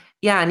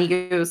 Yeah, and he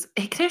goes,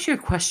 "Hey, can I ask you a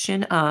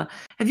question? Have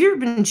you ever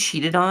been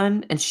cheated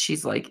on?" And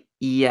she's like,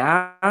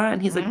 "Yeah."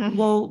 And he's like, Mhm.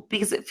 "Well,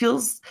 because it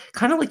feels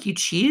kind of like you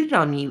cheated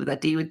on me with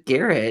that date with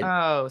Garrett."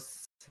 Oh,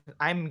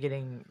 I'm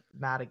getting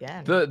mad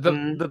again.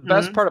 The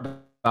best part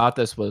about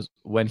this was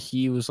when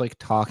he was like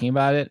talking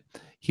about it.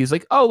 He's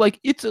like, oh, like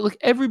it's like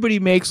everybody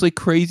makes like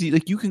crazy,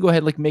 like you can go ahead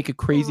and like make a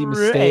crazy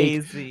mistake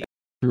Crazy.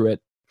 through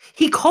it.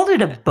 He called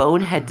it a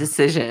bonehead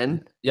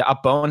decision. Yeah, a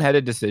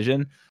boneheaded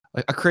decision,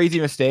 like a crazy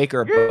mistake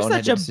or a You're boneheaded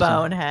such a decision.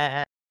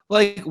 bonehead.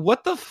 Like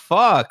what the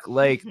fuck?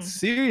 Like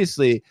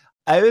seriously,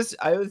 I was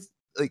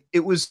like,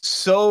 it was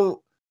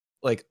so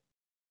like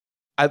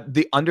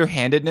the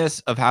underhandedness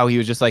of how he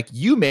was just like,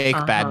 you make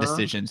bad Uh-huh.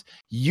 decisions.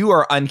 You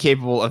are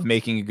incapable of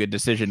making a good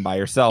decision by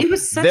yourself. It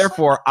was such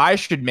Therefore, I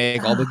should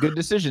make all the good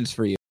decisions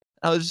for you.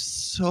 I was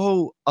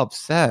so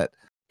upset.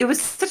 It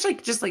was such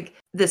like just like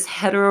this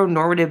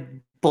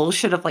heteronormative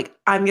bullshit of like,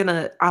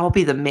 I'll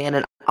be the man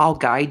and I'll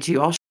guide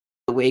you. I'll show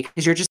you the way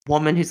because you're just a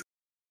woman who's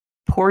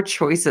poor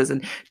choices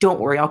and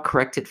don't worry, I'll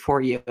correct it for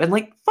you. And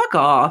like, fuck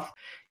off.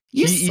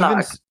 You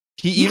suck.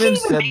 He You even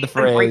can't said make the a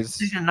great phrase.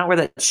 decision and not wear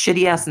that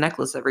shitty ass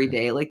necklace every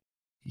day. Like,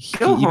 He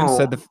go even home.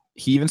 said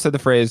the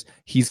phrase.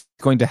 He's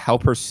going to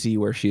help her see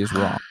where she is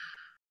wrong.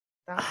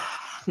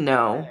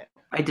 No,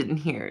 I didn't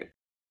hear it.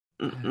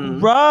 Mm-mm.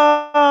 Bro,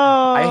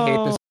 I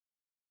hate this,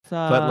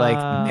 but like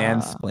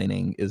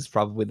mansplaining is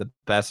probably the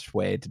best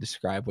way to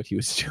describe what he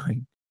was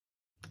doing.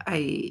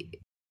 I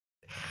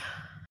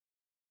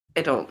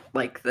don't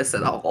like this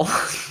at all.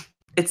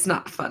 It's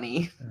not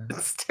funny.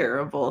 It's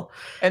terrible.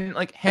 And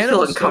like I Hannah feel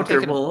was so taken,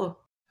 uncomfortable.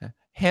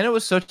 Hannah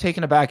was so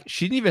taken aback.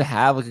 She didn't even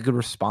have like a good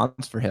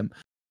response for him,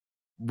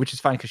 which is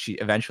fine because she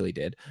eventually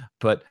did.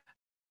 But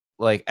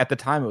like at the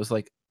time, it was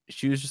like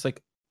she was just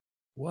like,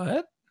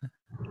 "What?"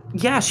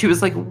 Yeah, she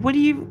was like,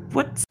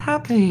 what's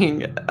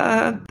happening?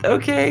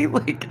 Okay.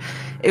 Like,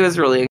 it was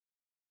really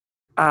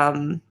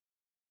but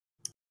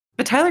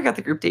Tyler got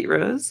the group date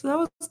rose, so that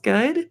was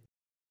good.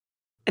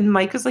 And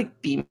Mike was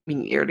like beaming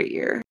ear to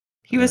ear.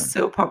 He was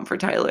so pumped for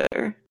Tyler.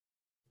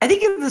 I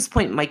think at this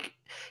point, Mike,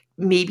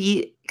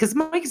 maybe because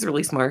Mike is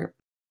really smart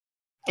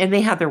and they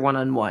had their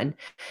one-on-one,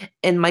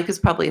 and Mike is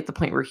probably at the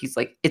point where he's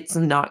like, it's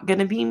not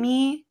gonna be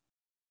me,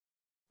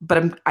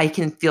 but I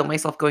can feel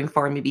myself going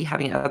far and maybe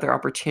having other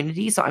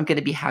opportunities. So I'm going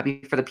to be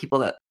happy for the people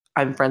that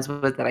I'm friends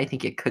with that I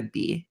think it could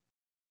be.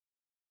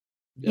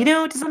 Yeah. You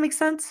know, does that make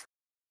sense?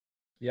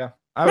 Yeah,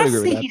 I would Not agree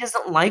to with say that. he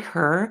doesn't like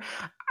her.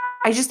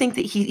 I just think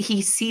that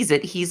he sees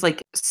it. He's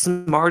like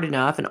smart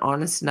enough and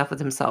honest enough with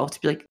himself to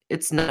be like,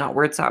 it's not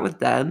where it's at with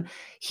them.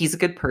 He's a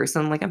good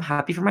person. Like, I'm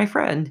happy for my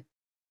friend.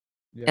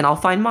 Yeah. And I'll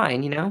find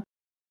mine, you know?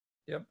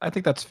 Yeah, I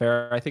think that's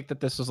fair. I think that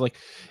this was like,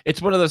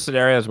 it's one of those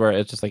scenarios where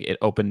it's just like it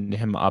opened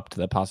him up to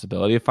the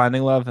possibility of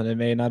finding love, and it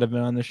may not have been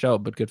on the show,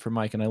 but good for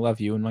Mike, and I love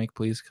you. And Mike,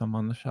 please come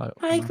on the show.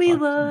 Mike, we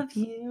love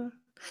you.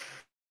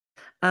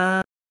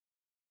 Yeah,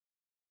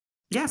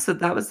 so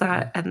that was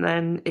that. And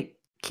then it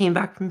came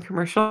back from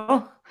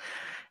commercial,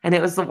 and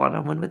it was the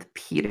one-on-one with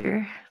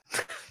Peter.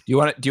 Do you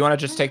want to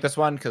just take this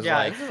one? Because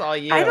like, this is all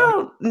you. I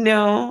don't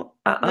know.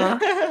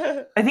 I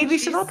think we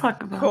should all She's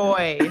talk about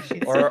coy.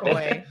 She's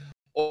coy.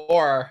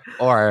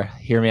 or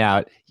hear me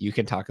out. You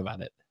can talk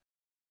about it.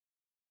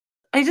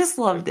 I just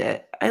loved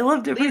it. I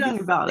loved everything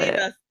about lead it.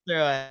 us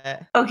through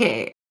it.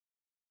 Okay.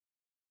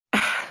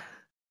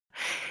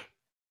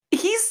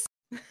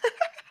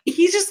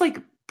 he's just like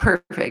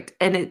perfect.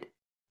 And it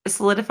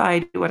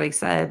solidified what I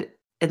said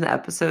in the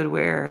episode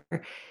where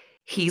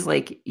he's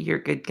like your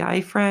good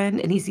guy friend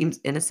and he seems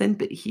innocent,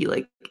 but he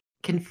like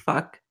can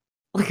fuck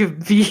like a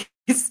beast.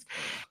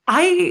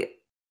 I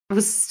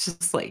was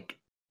just like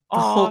the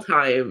whole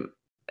time.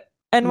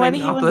 And my when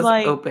he mouth was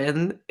like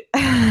open.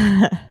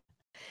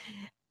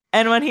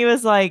 And when he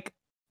was like,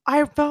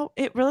 I felt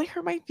it really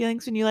hurt my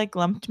feelings when you like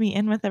lumped me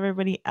in with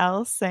everybody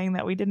else saying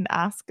that we didn't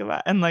ask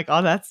about and like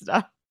all that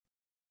stuff.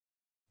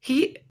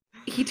 He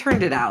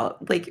turned it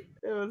out. Like,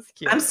 It was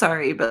cute. I'm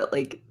sorry, but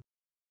like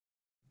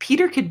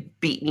Peter could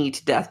beat me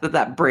to death with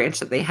that branch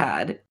that they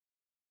had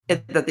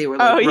and that they were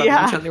like rubbing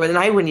each other with, and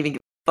I wouldn't even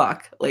give a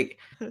fuck. Like,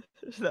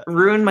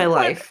 ruined my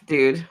life,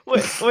 dude.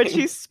 When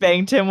she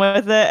spanked him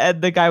with it,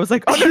 and the guy was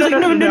like, "Oh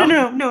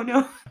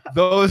no."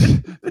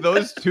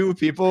 Those two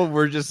people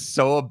were just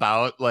so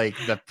about like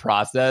the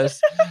process,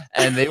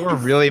 and they were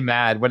really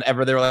mad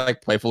whenever they were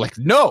like playful, like,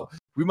 no,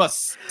 we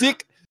must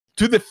stick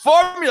to the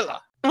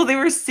formula. Well, they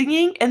were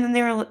singing, and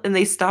then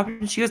they stopped,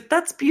 and she goes,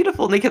 "That's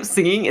beautiful," and they kept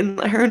singing, and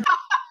her and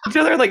each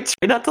other like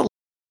trying not to.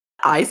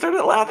 I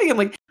started laughing. I'm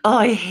like, oh,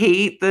 I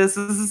hate this.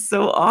 This is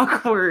so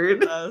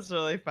awkward. That was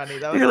really funny.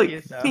 That was They're cute,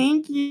 like, though.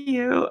 thank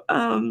you.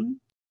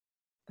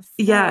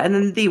 Yeah, and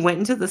then they went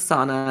into the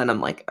sauna, and I'm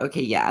like,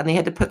 okay, yeah. And they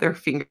had to put their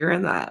finger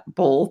in that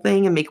bowl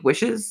thing and make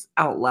wishes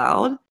out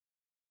loud.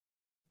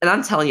 And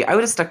I'm telling you, I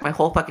would have stuck my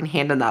whole fucking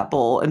hand in that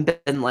bowl and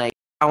been like,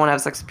 I want to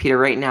have sex with Peter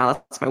right now.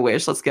 That's my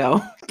wish. Let's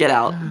go. Get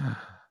out.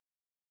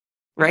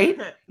 Right?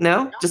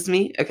 No? Just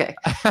me? Okay.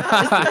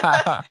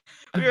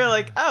 We were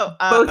like, oh.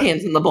 Both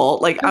hands in the bowl.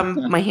 Like,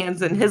 my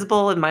hands in his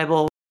bowl and my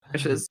bowl.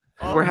 Wishes.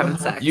 We're having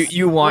sex.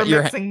 You want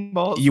your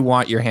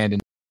hand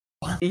in.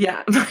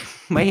 Yeah,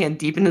 my hand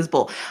deep in his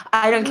bowl.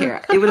 I don't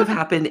care. It would have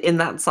happened in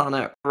that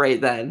sauna right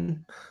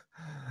then.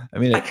 I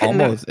mean,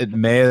 it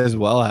may as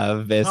well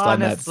have based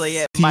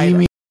Honestly, on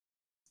that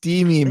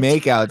steamy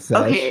makeout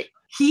sesh. Okay,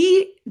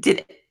 he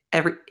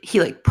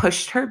like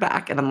pushed her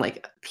back, and I'm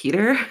like,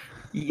 Peter,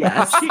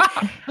 yes.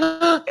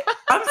 I'm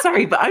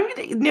sorry, but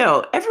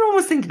no. Everyone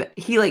was thinking that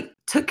he like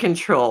took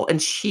control, and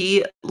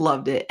she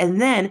loved it. And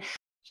then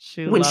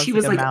when she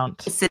was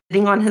like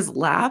sitting on his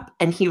lap,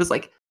 and he was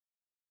like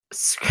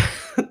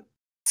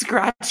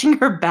scratching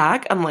her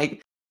back, I'm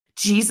like,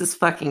 Jesus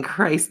fucking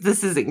Christ,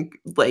 this isn't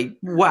like,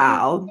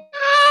 wow.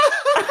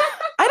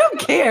 I don't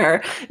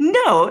care.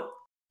 No,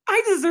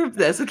 I deserve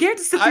this. Okay, I have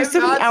to sit through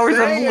so many hours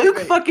of Luke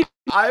fucking.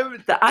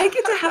 I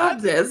get to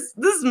have this.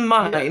 This is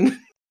mine.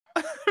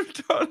 Yeah. I'm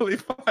totally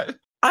fine.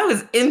 I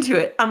was into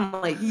it. I'm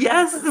like,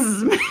 yes, this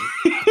is me.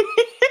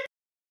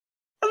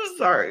 I'm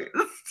sorry.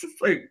 It's just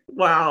like,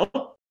 wow.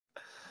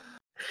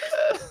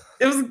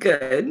 It was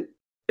good.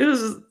 It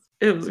was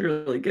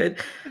really good.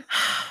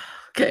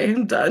 Okay,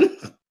 I'm done.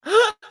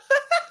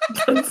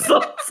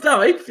 Stop.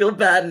 I feel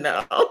bad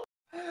now.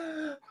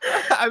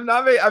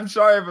 I'm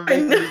sorry for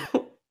making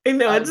I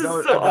know, it's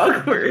just so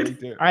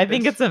awkward. I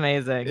think it's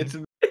amazing. It's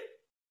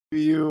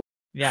you.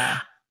 Yeah.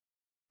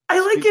 I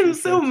like him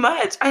so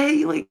much.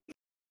 I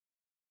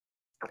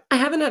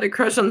haven't had a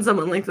crush on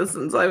someone like this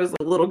since I was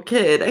a little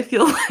kid. I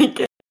feel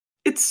like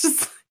it's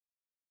just,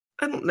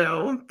 I don't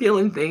know, I'm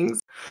feeling things.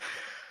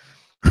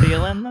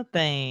 Feeling the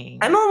thing.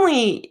 I'm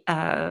only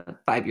 5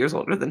 years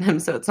older than him,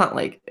 so it's not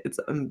like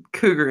I'm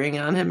cougaring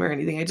on him or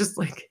anything. I just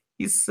like,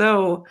 he's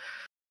so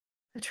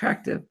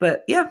attractive.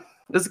 But yeah,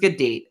 it was a good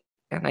date.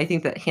 And I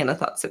think that Hannah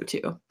thought so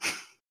too.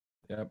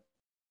 Yep.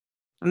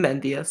 I'm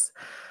envious.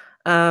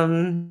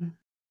 Yeah.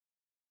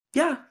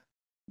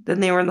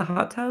 Then they were in the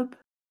hot tub.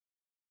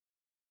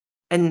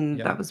 And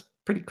that was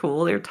pretty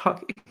cool. They were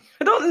talking.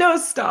 I don't know.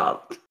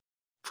 Stop.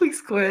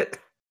 Please quit.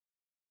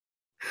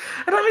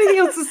 I don't have anything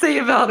else to say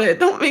about it.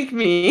 Don't make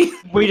me.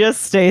 We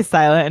just stay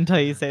silent until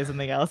you say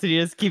something else. And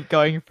you just keep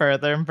going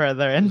further and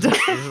further into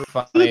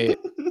funny.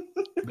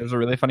 There's a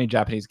really funny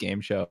Japanese game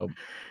show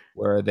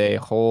where they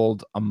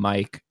hold a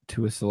mic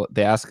to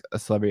they ask a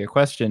celebrity a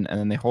question, and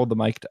then they hold the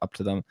mic up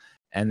to them,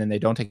 and then they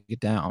don't take it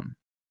down.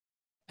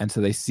 And so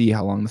they see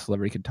how long the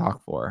celebrity could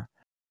talk for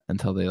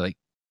until they like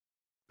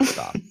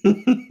stop.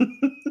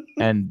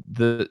 And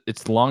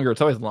it's longer.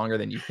 It's always longer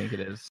than you think it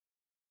is.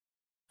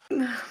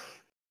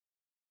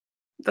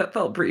 That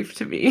felt brief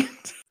to me.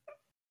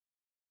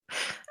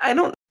 I'm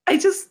not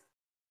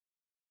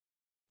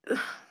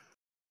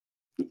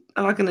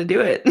going to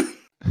do it.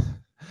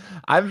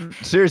 I'm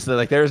seriously,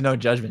 like, there's no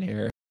judgment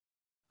here.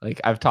 Like,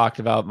 I've talked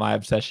about my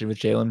obsession with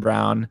Jaylen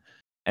Brown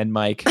and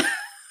Mike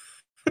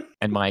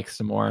and Mike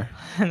some more.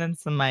 And then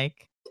some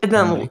Mike. And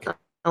then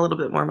a little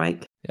bit more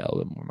Mike. Yeah, a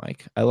little bit more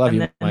Mike. I love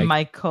you, Mike.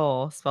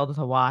 Michael, spelled with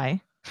a Y.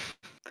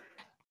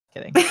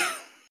 Kidding.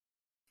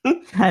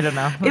 I don't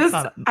know.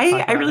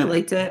 I really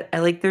liked it. I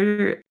liked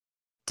their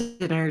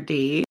dinner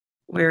date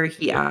where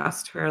he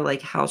asked her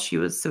like how she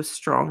was so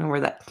strong and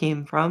where that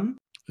came from.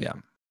 Yeah.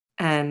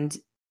 And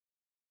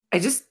I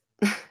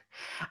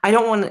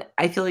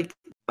feel like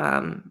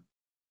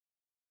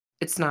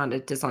it's not a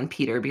diss on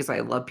Peter because I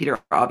love Peter,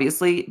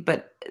 obviously,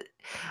 but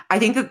I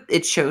think that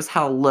it shows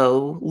how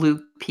low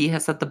Luke P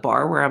has set the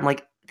bar where I'm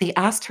like, they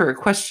asked her a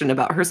question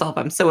about herself.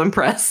 I'm so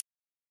impressed.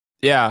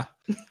 Yeah.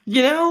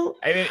 You know?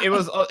 I mean, it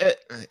was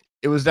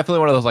definitely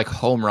one of those like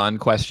home run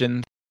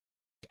questions.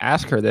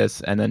 Ask her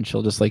this, and then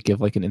she'll just like give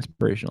like an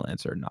inspirational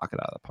answer and knock it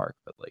out of the park.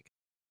 But like,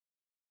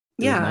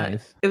 it was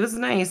nice. It was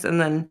nice.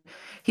 And then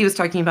he was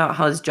talking about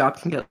how his job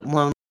can get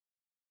lonely,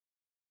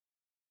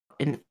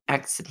 an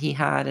ex that he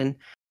had, and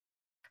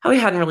how he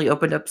hadn't really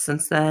opened up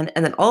since then.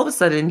 And then all of a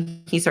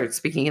sudden, he started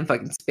speaking in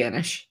fucking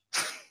Spanish.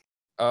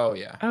 Oh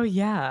yeah. Oh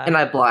yeah. And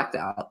I blacked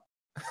out.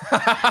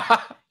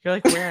 You're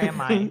like, where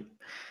am I?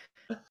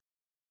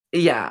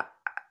 Yeah.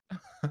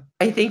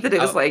 I think that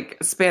it was like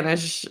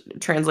Spanish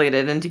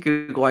translated into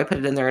Google. I put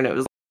it in there and it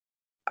was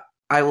like,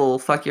 I will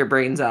fuck your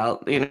brains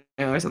out, you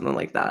know, or something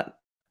like that.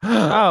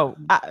 Oh,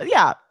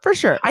 yeah, for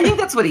sure. I think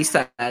that's what he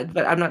said,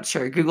 but I'm not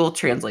sure. Google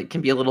Translate can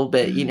be a little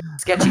bit, you know,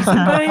 sketchy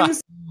sometimes.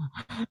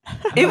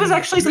 It was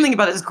actually something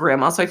about his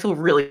grandma, so I feel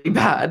really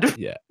bad.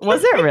 Yeah.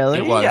 Was it really?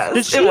 It was. Yes,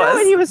 Did she know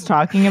what he was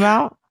talking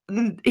about?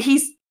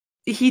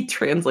 He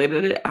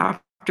translated it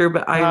after,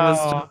 but I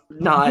was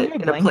not I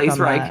in a place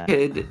where I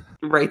could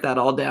write that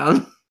all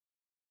down.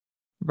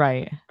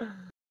 Right.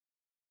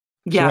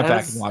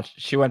 Yeah.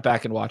 She went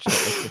back and watched it like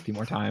 50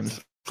 more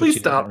times. Please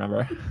stop.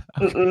 Remember?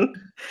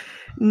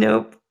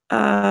 Nope.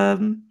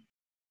 So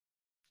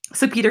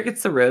Peter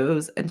gets the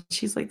rose, and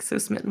she's like so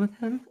smitten with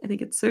him. I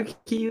think it's so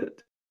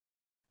cute.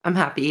 I'm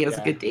happy. It was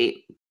a good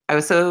date. I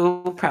was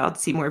so proud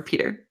to see more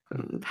Peter.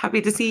 I'm happy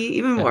to see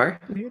even more.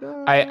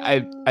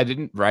 I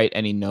didn't write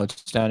any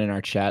notes down in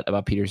our chat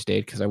about Peter's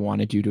date because I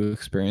wanted you to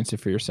experience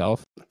it for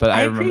yourself. But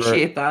I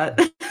appreciate that.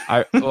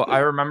 I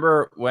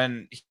remember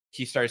when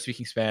he started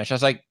speaking Spanish. I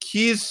was like,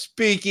 he's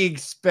speaking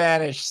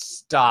Spanish.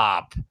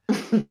 Stop.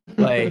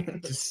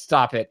 Like, just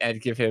stop it and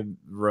give him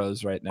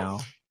rose right now.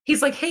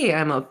 He's like, hey,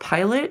 I'm a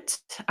pilot.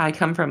 I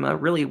come from a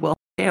really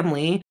wealthy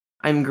family.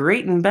 I'm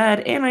great in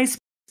bed and I speak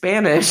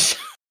Spanish.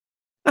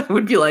 I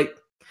would be like,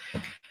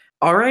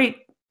 all right.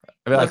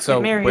 I'd be like,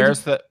 so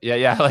where's the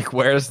like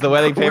where's the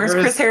wedding papers?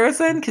 Where's Chris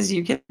Harrison? Because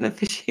you can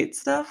officiate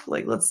stuff.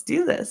 Like, let's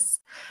do this,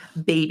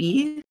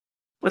 baby.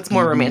 What's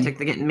more romantic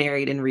than getting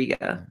married in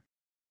Riga?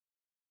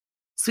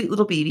 Sweet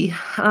little baby.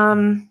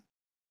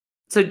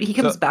 So he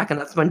comes back, and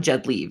that's when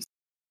Jed leaves.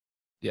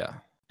 Yeah,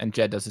 and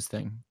Jed does his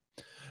thing.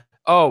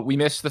 Oh, we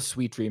missed the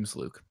sweet dreams,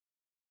 Luke.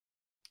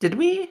 Did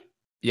we?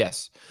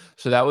 Yes.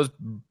 So that was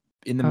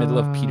in the middle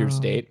of Peter's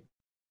date.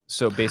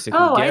 So basically,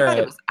 Garrett, I thought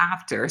it was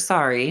after.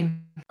 Sorry.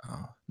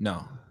 Oh,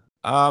 no.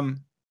 I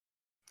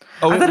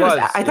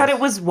thought it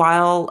was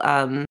while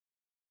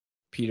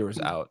Peter was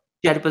out.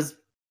 Jed was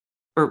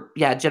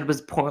Jed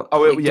was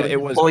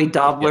it was Lloyd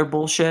Dobler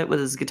bullshit with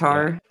his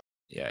guitar.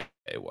 Yeah,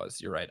 it was.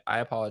 You're right. I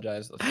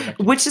apologize.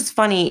 Which is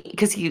funny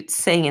because he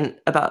sang in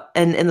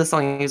the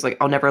song he was like,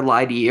 "I'll never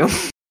lie to you."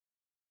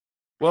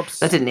 Whoops.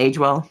 That didn't age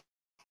well.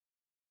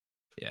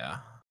 Yeah.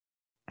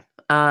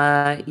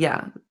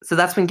 Yeah. So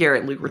that's when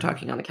Garrett and Luke were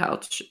talking on the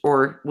couch,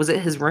 or was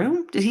it his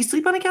room? Did he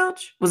sleep on a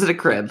couch? Was it a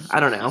crib? I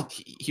don't know.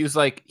 He was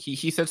like,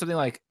 he said something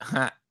like,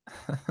 I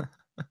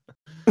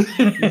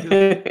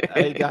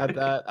got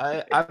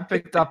that. I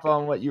picked up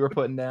on what you were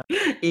putting down.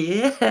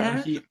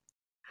 Yeah.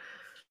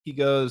 He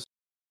goes,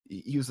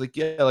 he was like,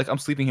 yeah, like I'm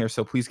sleeping here,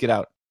 so please get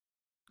out.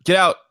 Get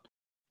out.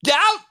 Get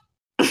out.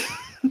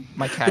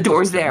 My cat. The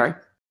door's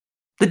there.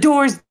 The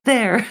door's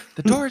there.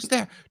 The door's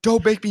there.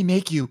 Don't make me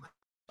make you.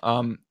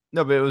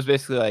 No, but it was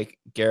basically like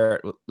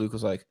Luke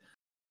was like,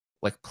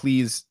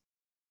 please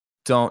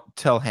don't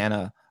tell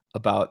Hannah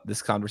about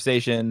this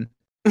conversation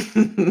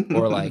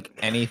or like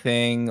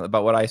anything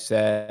about what I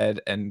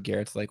said. And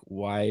Garrett's like,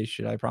 why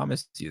should I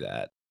promise you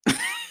that?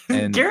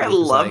 And Garrett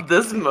loved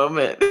this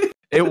moment.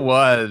 It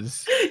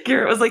was.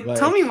 Garrett was like,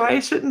 tell me why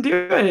I shouldn't do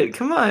it.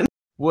 Come on.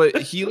 Well,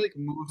 he like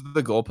moved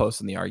the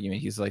goalpost in the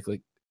argument. He's like,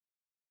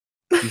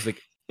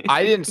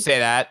 I didn't say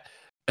that.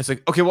 It's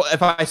like, okay, well,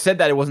 if I said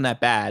that, it wasn't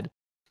that bad.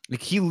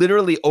 Like he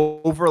literally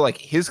over like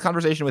his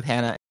conversation with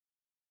Hannah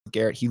and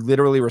Garrett, he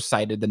literally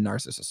recited the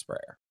Narcissus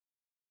prayer.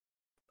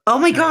 Oh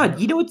my God.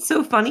 You know what's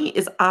so funny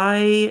is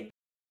I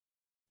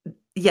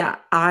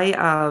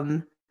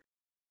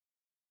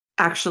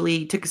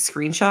actually took a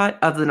screenshot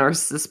of the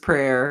Narcissus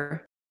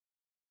prayer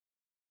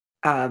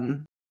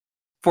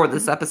for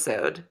this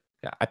episode.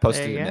 Yeah, I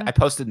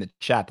posted in the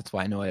chat. That's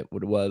why I know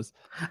what it was.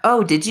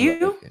 Oh, did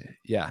you?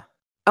 Yeah.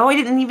 Oh, I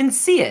didn't even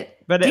see it.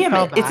 But damn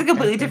it, it's a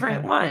completely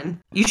different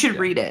one. You should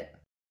read it.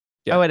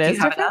 Yeah. Oh, it is? Do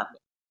you have it up?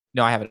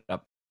 No, I have it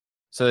up.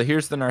 So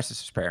here's the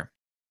Narcissus prayer.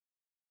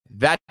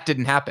 That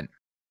didn't happen.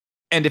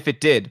 And if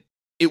it did,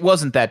 it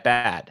wasn't that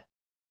bad.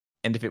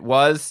 And if it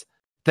was,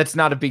 that's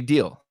not a big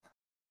deal.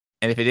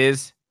 And if it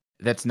is,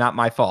 that's not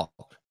my fault.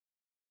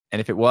 And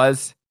if it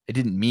was, I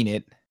didn't mean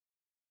it.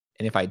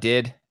 And if I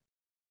did,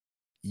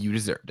 you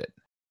deserved it.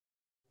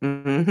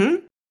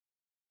 Mm-hmm.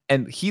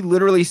 And he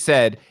literally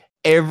said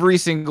every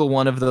single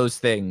one of those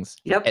things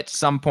at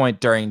some point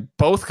during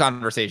both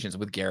conversations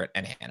with Garrett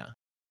and Hannah.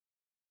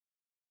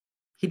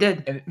 He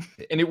did.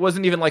 And it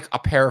wasn't even like a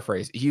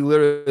paraphrase. He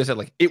literally said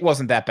like, it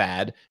wasn't that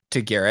bad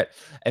to Garrett.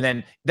 And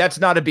then that's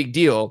not a big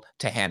deal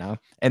to Hannah.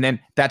 And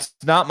then that's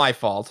not my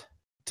fault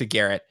to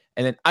Garrett.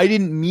 And then I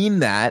didn't mean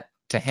that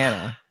to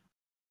Hannah.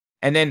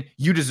 And then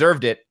you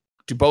deserved it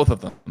to both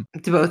of them.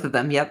 To both of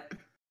them, yep.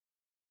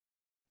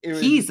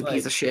 He's a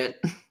piece of shit.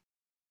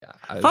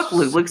 Yeah, fuck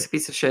Luke. Luke's a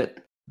piece of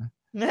shit.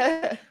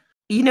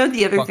 You know,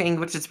 the other thing,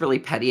 which is really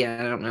petty,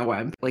 I don't know why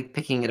I'm like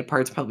picking it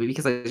apart. It's probably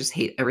because I just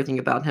hate everything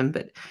about him.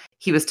 But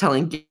he was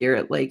telling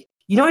Garrett, like,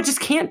 you know, I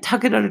just can't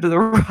tuck it under the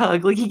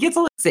rug. Like, he gets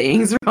all the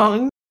sayings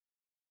wrong.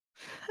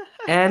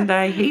 And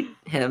I hate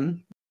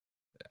him.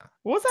 Yeah.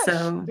 What was that?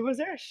 So, was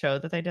there a show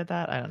that they did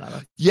that? I don't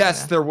know.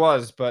 Yes, there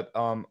was. But,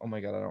 oh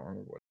my God, I don't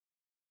remember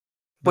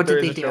what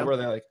did they do?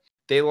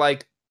 Where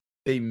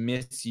they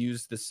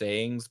misused the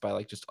sayings by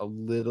like just a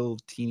little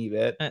teeny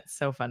bit. It's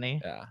so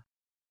funny. Yeah.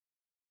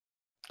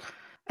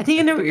 I think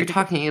I know what you're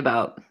talking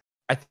about.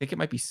 I think it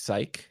might be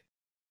Psych.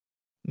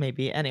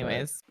 Maybe.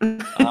 Anyways.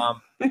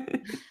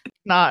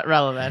 Not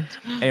relevant.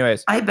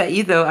 Anyways. I bet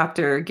you, though,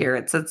 after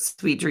Garrett said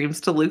sweet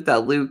dreams to Luke,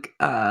 that Luke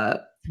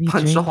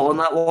punched a hole in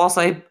that wall. So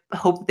I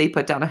hope they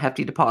put down a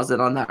hefty deposit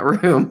on that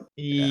room.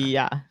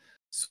 Yeah.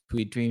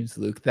 Sweet dreams,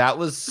 Luke. That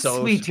was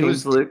so sweet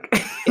dreams, Luke.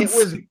 It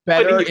was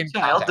better in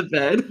child to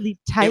bed.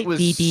 Tight, it was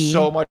BB.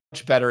 So much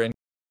better in.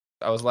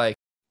 I was like,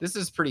 this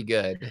is pretty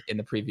good in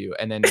the preview,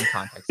 and then in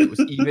context, it was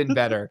even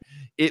better.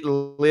 It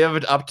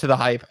lived up to the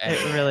hype.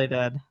 It really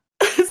did.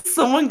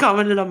 Someone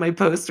commented on my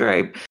poster.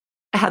 I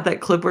had that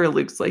clip where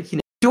Luke's like, you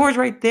know, door's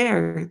right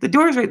there. The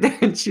door's right there,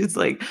 and she's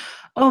like,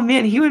 oh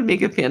man, he would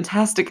make a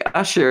fantastic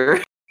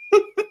usher.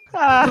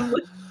 I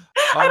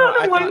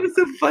don't know why it was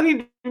so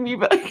funny to me,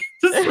 but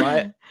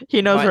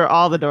he knows where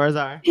all the doors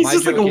are. He's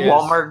just like a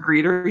Walmart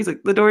greeter. He's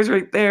like, the door's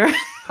right there.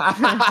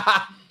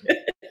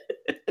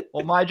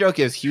 Well, my joke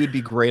is he would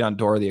be great on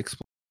Dora the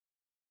Explorer.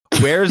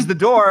 Where's the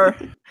door?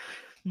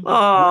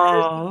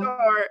 Oh,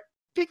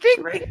 Pick,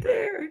 pick. Right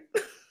there.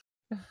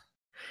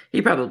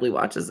 He probably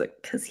watches it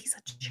because he's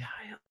a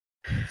child.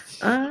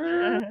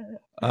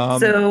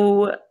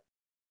 So,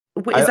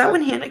 is that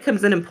when Hannah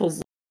comes in and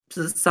pulls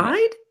to the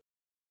side?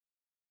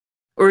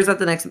 Or is that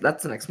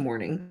that's the next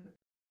morning?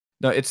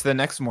 No, it's the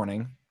next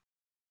morning.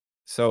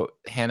 So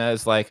Hannah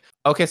is like,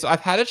 okay, so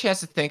I've had a chance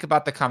to think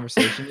about the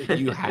conversation that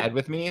you had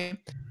with me,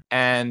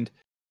 and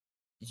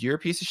you're a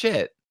piece of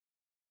shit.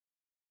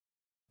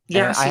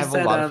 Yeah, and she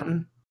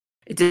said,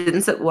 it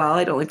didn't sit well.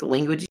 I don't like the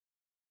language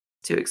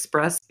to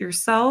express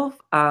yourself.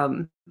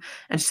 And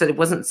she said it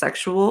wasn't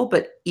sexual,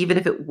 but even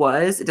if it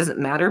was, it doesn't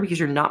matter because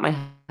you're not my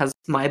husband,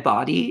 my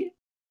body.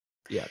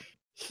 Yeah.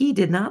 He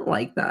did not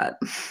like that.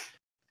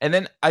 And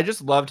then I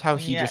just loved how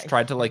he just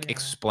tried to like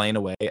explain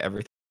away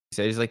everything he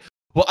said. He's like,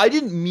 well, I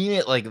didn't mean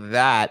it like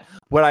that.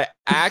 What I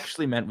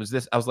actually meant was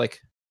this. I was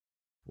like,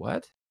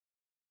 what?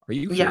 Are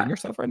you hearing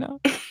yourself right now?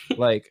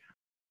 Like,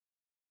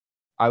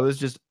 I was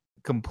just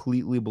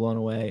completely blown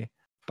away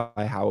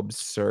by how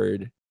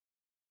absurd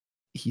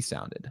he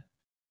sounded.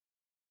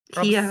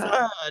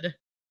 Absurd.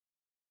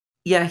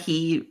 Yeah,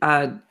 he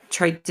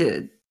tried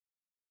to.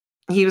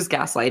 He was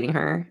gaslighting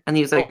her, and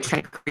he was like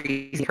trying to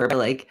crazy her by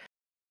like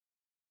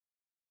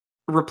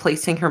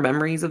replacing her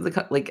memories of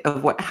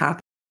of what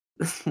happened,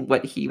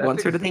 what he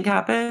wants her to think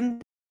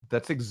happened.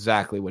 That's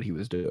exactly what he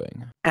was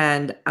doing.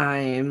 And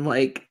I'm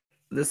like,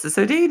 this is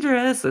so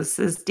dangerous. This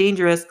is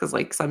dangerous because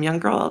like some young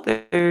girl out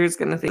there is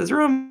gonna think it's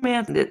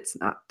romance, and it's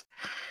not.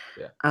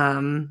 Yeah.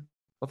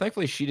 Well,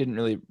 thankfully, she didn't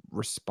really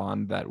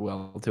respond that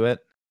well to it.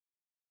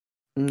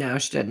 No,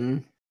 she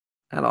didn't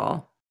at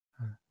all.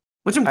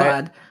 Which I'm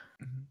glad.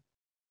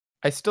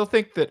 I still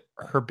think that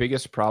her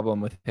biggest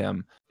problem with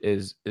him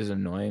is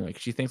annoying. Like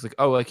she thinks like,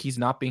 oh, like he's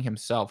not being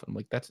himself. I'm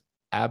like, that's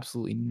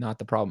absolutely not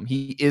the problem.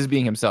 He is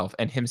being himself,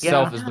 and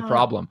himself is the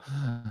problem.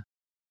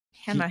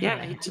 He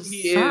just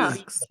he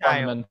sucks. is a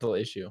fundamental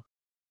issue.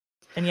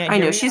 And yet I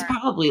know she's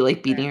probably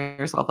like beating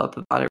herself up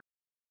about it.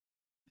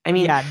 I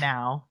mean,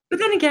 now. But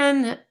then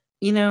again,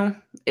 you know,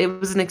 it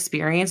was an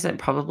experience and it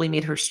probably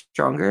made her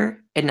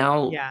stronger. And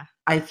now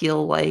I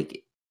feel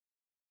like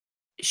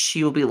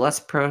she will be less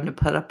prone to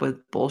put up with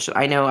bullshit.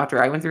 I know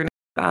after I went through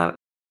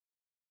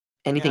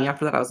anything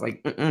after that, I was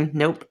like,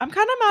 nope. I'm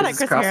kind of mad at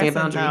Chris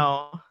Harrison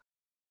though.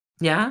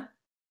 Yeah?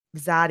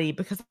 Zaddy,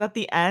 because at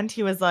the end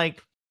he was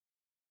like,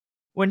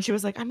 when she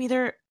was like, I'm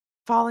either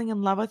falling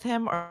in love with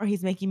him or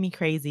he's making me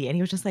crazy. And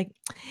he was just like,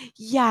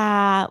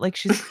 yeah, like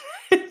she's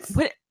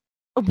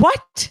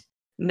what?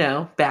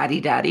 No,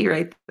 baddie daddy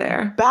right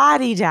there.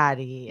 Baddie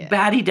daddy.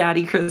 Baddie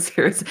daddy Chris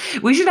Harrison.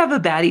 We should have a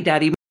baddie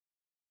daddy.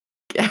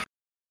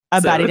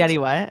 Baddie daddy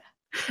what?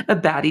 A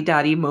baddie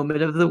daddy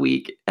moment of the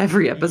week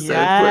every episode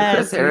where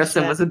Chris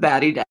Harrison was a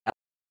baddie dad.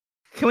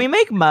 Can we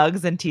make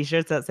mugs and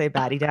t-shirts that say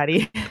baddie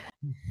daddy?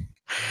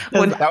 I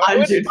would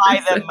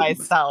buy them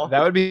myself.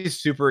 That would be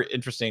super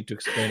interesting to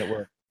explain at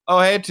work.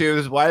 Oh, hey,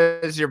 Tubes, why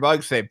does your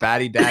mug say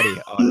baddie daddy?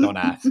 Oh, don't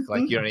ask.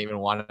 Like, you don't even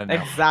want to know.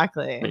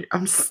 Exactly. Like,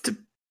 I'm just a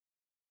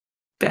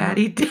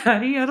baddie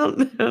daddy. I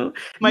don't know.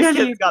 My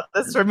kids got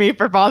this for me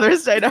for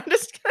Father's Day. No, I'm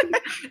just kidding.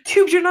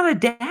 Tubes, you're not a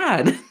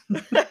dad.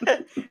 No,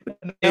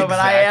 but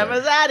I am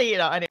a zaddy. You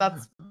know, I mean,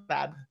 that's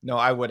bad. No,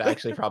 I would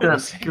actually probably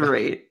That's say that.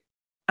 great.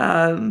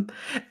 So,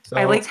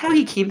 I liked how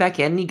he came back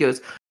in and he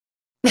goes,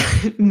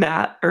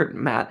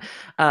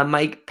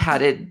 Mike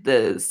patted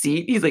the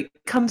seat. He's like,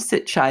 come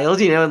sit,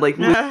 child, you know, and like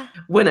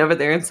went over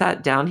there and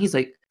sat down. He's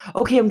like,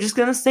 okay, I'm just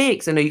gonna say it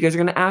because I know you guys are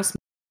gonna ask me,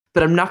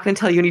 but I'm not gonna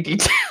tell you any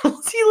details.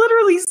 He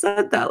literally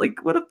said that.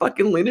 Like, what a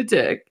fucking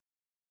lunatic.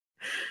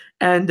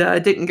 And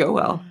it didn't go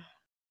well.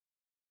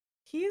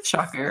 He's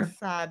Shocker.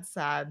 a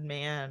sad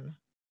man.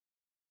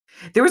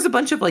 There was a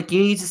bunch of like,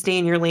 you need to stay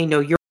in your lane, know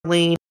your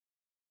lane,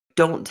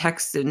 don't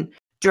text and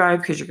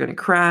drive because you're gonna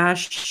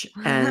crash.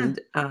 And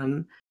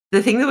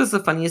the thing that was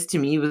the funniest to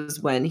me was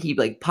when he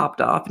like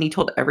popped off and he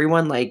told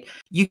everyone like,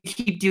 you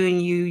keep doing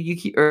you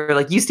keep, or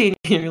like, you stay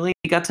in your lane.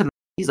 He got to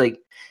he's like,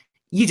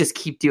 you just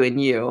keep doing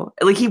you.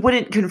 Like, he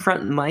wouldn't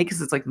confront Mike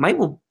because it's like Mike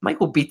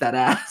will beat that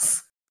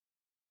ass.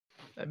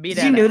 Did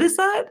you notice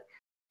that?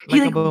 He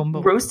like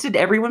roasted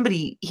everyone, but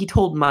he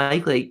told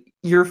Mike like,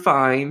 you're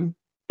fine,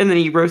 and then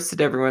he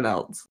roasted everyone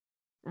else.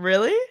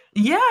 Really?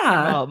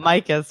 Yeah. Well,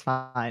 Mike is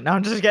fine. No,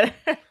 I'm just kidding.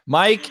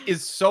 Mike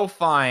is so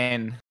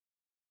fine.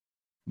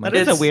 That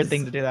is a weird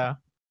thing to do, though.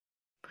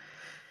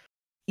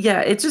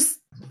 Yeah, it just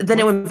then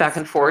it went back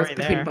and forth Story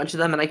between there. a bunch of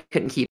them, and I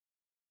couldn't keep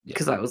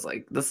because I was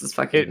like, this is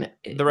fucking.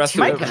 The rest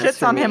too of Mike it- intense shits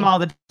for on me. him all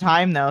the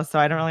time, though, so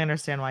I don't really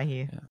understand why he.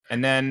 Yeah.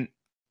 And then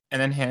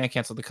Hannah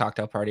canceled the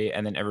cocktail party,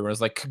 and then everyone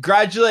was like,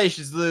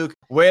 congratulations, Luke.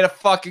 Way to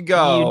fucking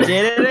go. You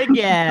did it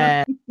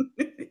again.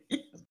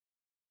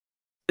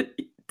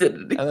 Did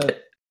it again.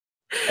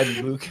 And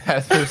Luke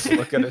has this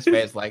look on his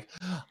face like,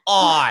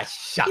 oh,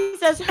 shut. He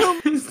says,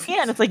 "Who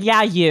can?" It's like,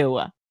 yeah,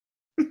 you.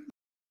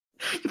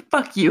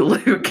 Fuck you,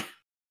 Luke.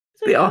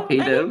 They all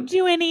hate I didn't him.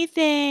 do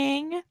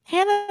anything.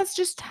 Hannah's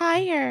just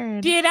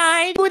tired. Did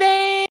I do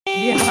that?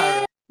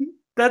 Yeah.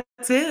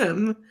 That's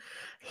him.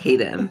 Hate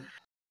him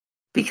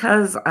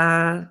because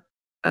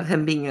of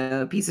him being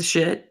a piece of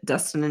shit.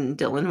 Dustin and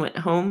Dylan went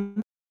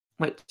home.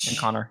 Which And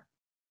Connor.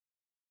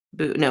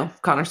 No,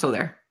 Connor's still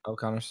there. Oh,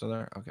 Connor's still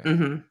there? Okay.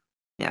 Mm-hmm.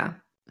 Yeah.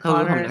 He'll go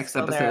home Connor's next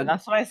still there. episode.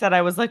 That's what I said.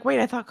 I was like, wait,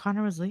 I thought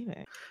Connor was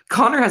leaving.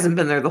 Connor hasn't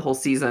been there the whole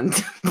season,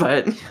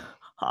 but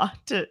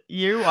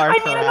You are I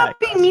mean, I'm not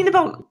being mean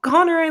about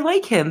Connor. I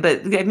like him,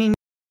 but I mean,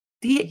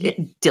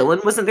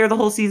 Dylan wasn't there the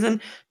whole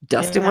season.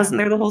 Dustin Yeah. wasn't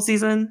there the whole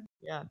season.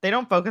 Yeah, they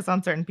don't focus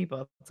on certain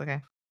people. It's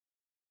okay.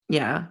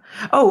 Yeah.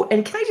 Oh,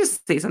 and can I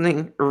just say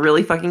something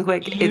really fucking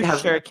quick? You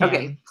sure can.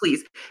 Okay,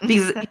 please.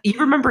 Because you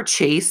remember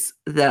Chase,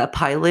 the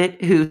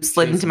pilot who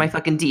slid into my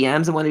fucking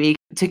DMs and wanted me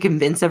to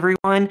convince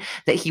everyone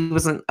that he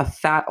wasn't a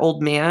fat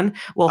old man.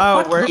 Well,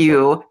 fuck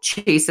you,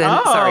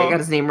 Chasen. Sorry, I got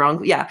his name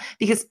wrong. Yeah,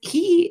 because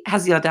he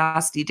has the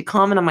audacity to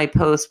comment on my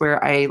post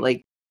where I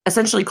like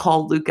essentially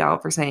called Luke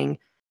out for saying,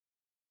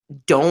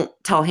 don't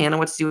tell Hannah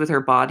what to do with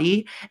her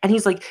body. And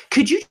he's like,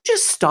 could you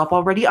just stop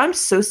already? I'm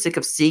so sick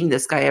of seeing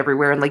this guy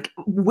everywhere. And like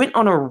went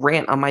on a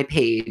rant on my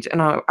page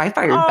and I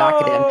fired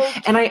back at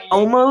him. And I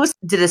almost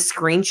did a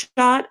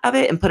screenshot of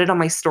it and put it on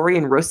my story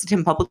and roasted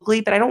him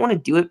publicly. But I don't want to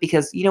do it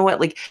because you know what?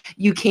 Like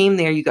you came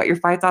there, you got your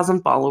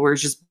 5,000 followers,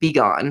 just be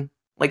gone.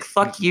 Like,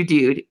 fuck you,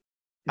 dude.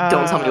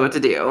 Don't tell me what to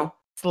do.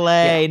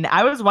 Slay. Yeah.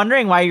 I was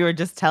wondering why you were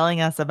just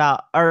telling us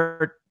about,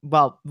 or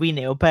well, we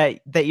knew,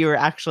 but that you were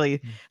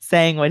actually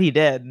saying what he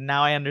did.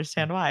 Now I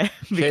understand why.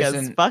 Because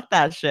Chasen, fuck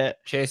that shit.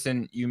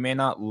 Chasen, you may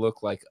not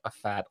look like a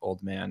fat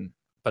old man,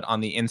 but on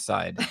the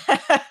inside,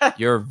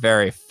 you're a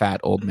very fat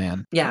old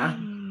man. Yeah.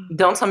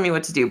 Don't tell me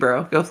what to do,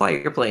 bro. Go fly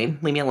your plane.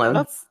 Leave me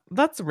alone.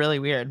 That's really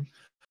weird.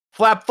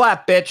 Flap,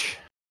 bitch.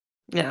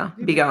 Yeah,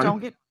 be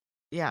gone.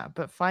 Yeah,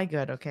 but fly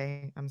good,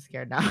 okay? I'm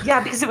scared now.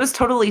 Yeah, because it was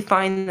totally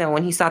fine though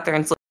when he sat there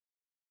and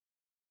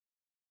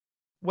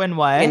when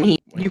what? And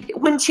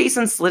when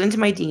Chasen slid into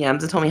my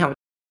DMs and told me how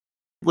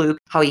Luke,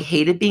 how he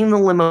hated being in the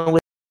limo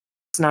with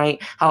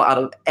night, how out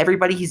of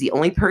everybody he's the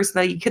only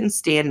person that he couldn't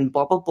stand, and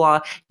blah blah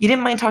blah. You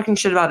didn't mind talking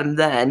shit about him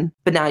then,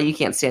 but now you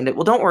can't stand it.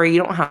 Well, don't worry,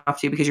 you don't have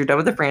to because you're done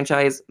with the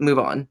franchise. Move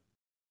on.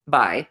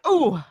 Bye.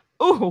 Ooh,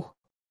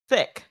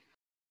 thick.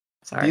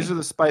 Sorry. These are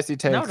the spicy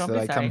takes that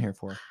I come here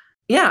for.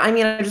 Yeah, I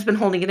mean, I've just been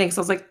holding it in because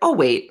I was like, oh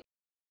wait.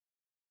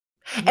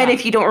 Yeah. And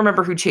if you don't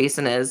remember who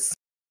Chasen is,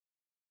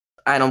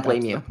 I don't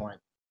blame you.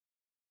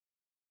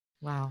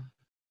 Wow,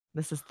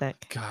 this is thick.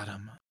 Got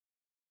him.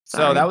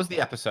 So that was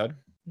the episode.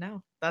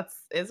 No,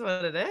 is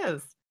what it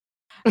is.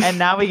 And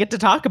now we get to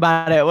talk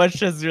about it,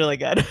 which is really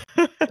good.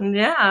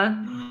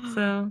 Yeah.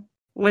 So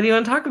what do you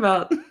want to talk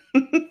about?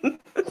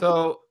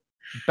 So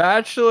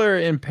Bachelor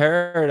in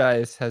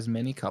Paradise has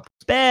many couples.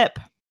 Bip.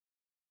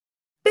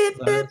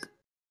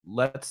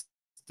 Let's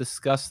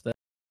discuss that.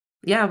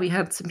 Yeah, we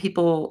had some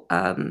people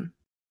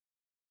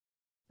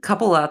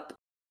couple up.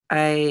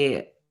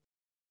 I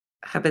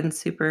have been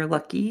super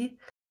lucky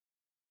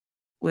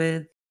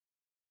with,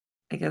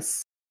 I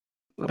guess,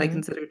 what I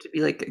consider to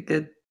be like a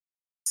good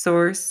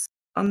source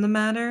on the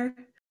matter.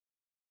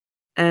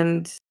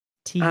 And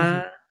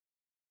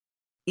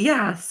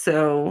yeah,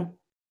 so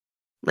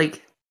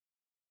like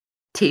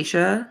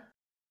Tayshia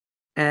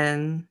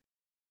and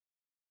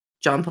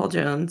John Paul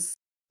Jones,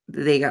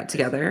 they got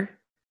together.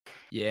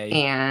 Yay.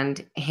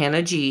 And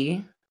Hannah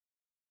G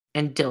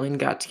and Dylan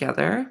got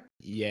together.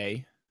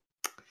 Yay.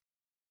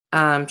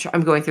 I'm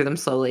going through them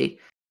slowly.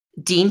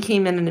 Dean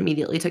came in and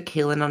immediately took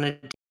Kaylin on a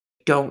date.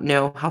 Don't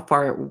know how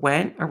far it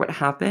went or what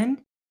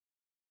happened.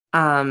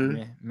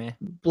 Meh.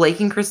 Blake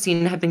and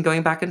Christine have been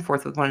going back and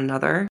forth with one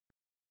another.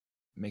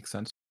 Makes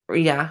sense.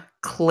 Yeah.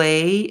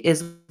 Clay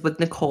is with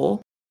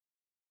Nicole.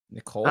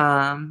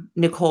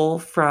 Nicole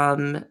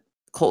from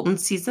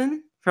Colton's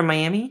season from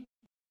Miami.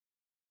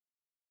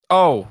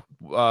 Oh,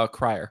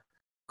 Crier.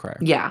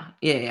 Yeah.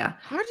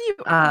 How do you?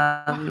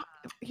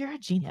 You're a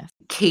genius.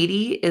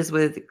 Katie is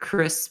with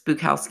Chris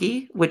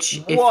Bukowski,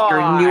 which if Why?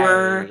 you're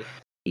newer,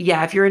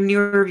 if you're a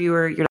newer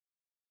viewer, you're not,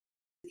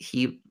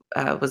 he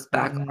was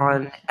back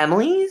on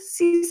Emily's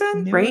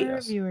season, right?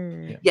 Newer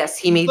viewer. Yes,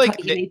 he made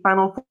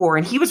Final Four,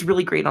 and he was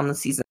really great on the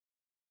season.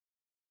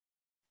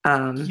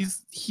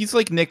 He's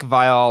like Nick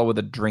Viall with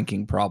a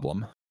drinking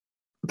problem.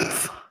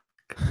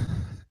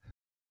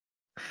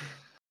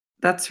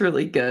 That's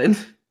really good.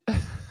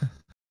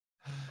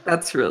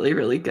 That's really,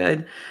 really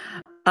good.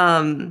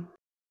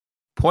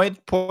 Point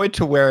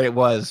to where it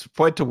was.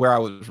 Point to where I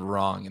was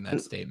wrong in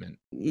that statement.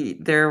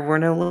 There were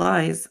no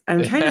lies.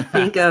 I'm trying to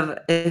think of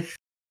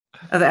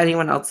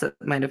anyone else that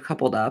might have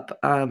coupled up.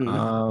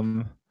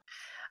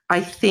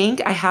 I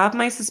think I have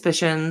my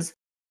suspicions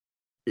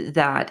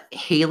that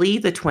Haley,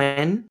 the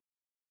twin,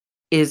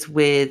 is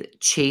with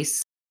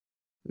Chase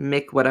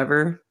Mick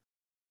whatever.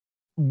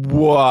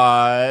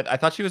 What? I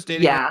thought she was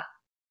dating. Yeah.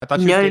 I thought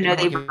she was dating. No,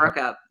 they broke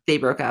up. They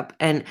broke up.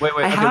 And wait,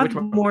 I have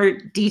more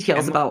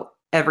details about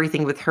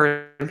everything with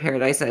her in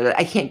Paradise.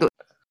 I can't go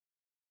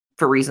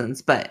for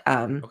reasons, but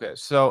okay,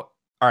 so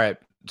all right.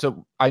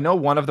 So I know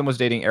one of them was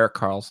dating Eric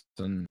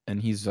Carlson,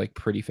 and he's like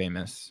pretty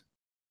famous.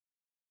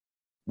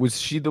 Was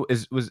she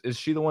is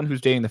she the one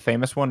who's dating the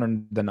famous one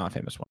or the not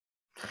famous one?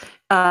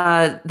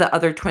 The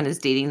other twin is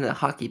dating the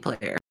hockey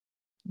player.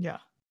 Yeah.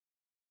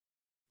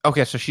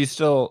 Okay, so she's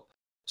still.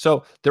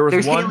 So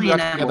there's one Haley who and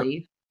got together.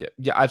 Emily.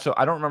 Yeah. So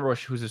I don't remember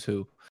who's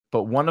who,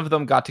 but one of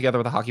them got together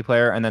with a hockey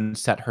player and then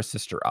set her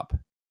sister up.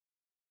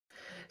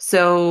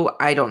 So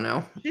I don't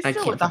know. She's I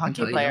still can't with the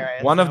hockey player.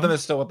 One of them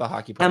is still with the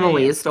hockey player.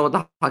 Emily is still with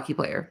the hockey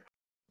player.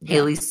 Yeah.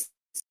 Haley's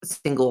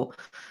single,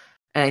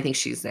 and I think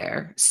she's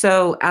there.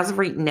 So as of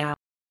right now,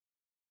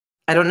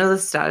 I don't know the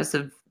status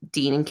of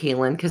Dean and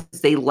Kaylin because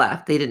they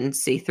left. They didn't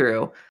stay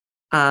through.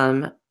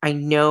 I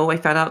know I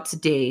found out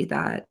today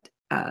that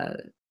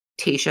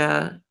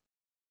Tayshia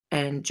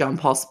and John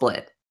Paul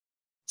split.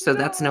 So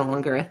that's no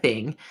longer a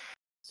thing.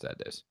 Sad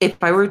days.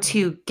 If I were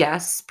to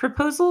guess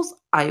proposals,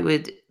 I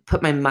would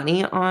put my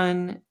money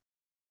on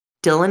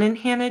Dylan and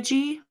Hannah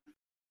G.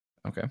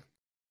 Okay.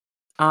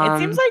 It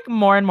seems like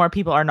more and more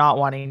people are not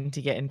wanting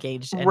to get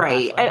engaged. In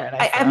right.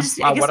 I guess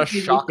what a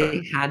shocker.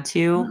 They had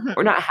to,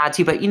 or not had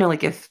to, but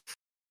like if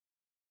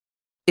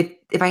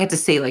I had to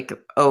say like,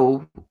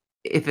 oh,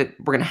 if it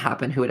were gonna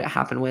happen, who would it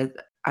happen with?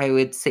 I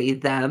would say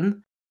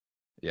them.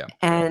 Yeah.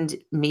 And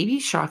maybe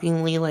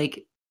shockingly,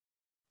 like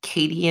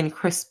Katie and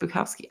Chris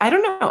Bukowski. I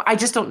don't know. I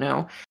just don't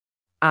know.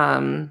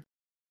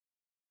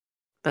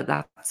 But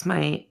that's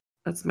my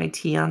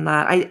tea on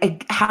that. I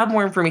have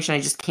more information.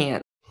 I just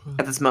can't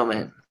at this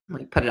moment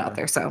like put it out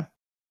there. So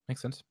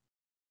makes sense.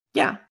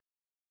 Yeah.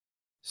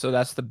 So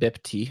that's the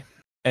BIP tea,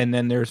 and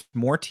then there's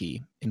more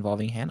tea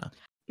involving Hannah.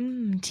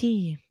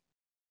 Tea.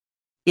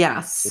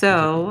 Yeah.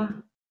 So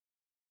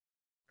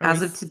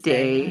as of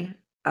today,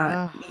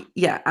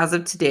 as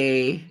of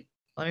today,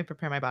 let me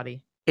prepare my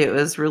body. It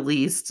was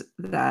released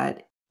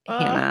that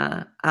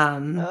Hannah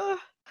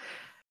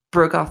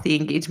broke off the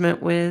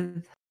engagement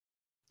with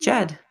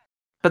Jed,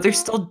 but they're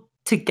still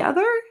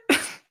together.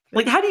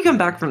 Like, how do you come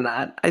back from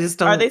that? I just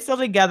don't. Are they still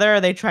together? Or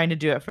are they trying to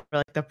do it for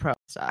like the pro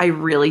stuff? I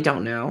really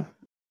don't know.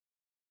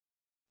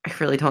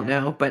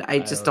 But I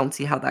just don't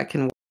see how that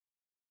can work.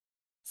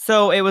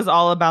 So it was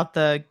all about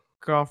the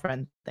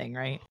girlfriend thing,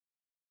 right?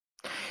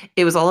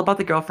 It was all about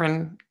the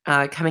girlfriend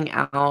coming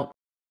out.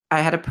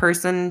 I had a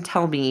person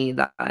tell me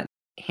that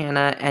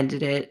Hannah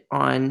ended it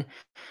on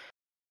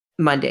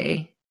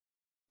Monday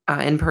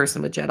in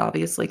person with Jed,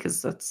 obviously,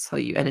 because that's how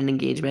you end an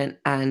engagement.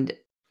 And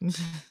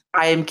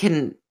I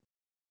can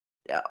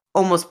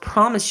almost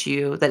promise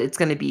you that it's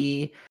going to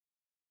be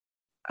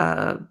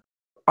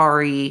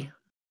Ari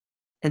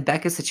and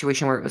Becca's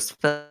situation where it was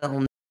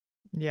filmed.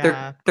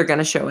 Yeah, they're going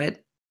to show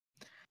it.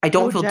 I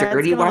don't feel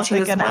dirty watching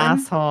this one.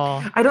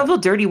 Asshole. I don't feel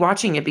dirty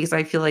watching it because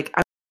I feel like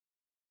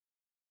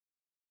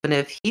and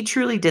if he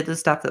truly did the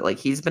stuff that like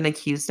he's been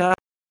accused of,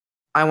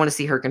 I want to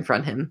see her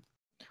confront him.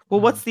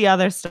 Well, what's the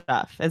other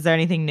stuff? Is there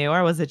anything new,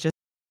 or was it just?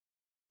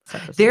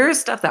 There is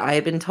stuff that I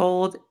have been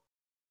told.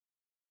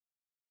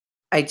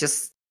 I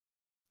just,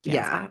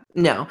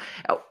 no.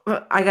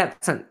 I got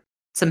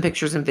some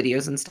pictures and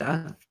videos and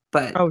stuff,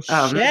 but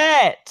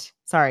shit.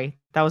 Sorry,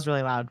 that was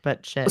really loud,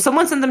 but shit.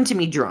 Someone sent them to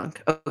me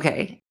drunk.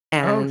 Okay,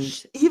 and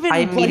even I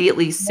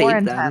immediately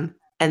saved them.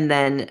 And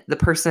then the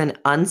person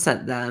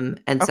unsent them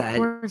and said,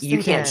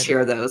 you can't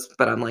share those.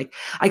 But I'm like,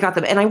 I got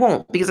them. And I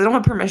won't because I don't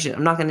have permission.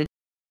 I'm not going to.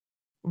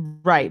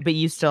 Right, but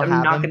you still I'm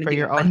have not them gonna for do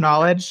your it, but own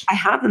knowledge. I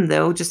have them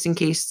though, just in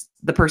case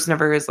the person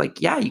ever is like,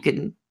 yeah, you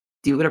can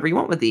do whatever you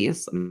want with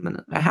these.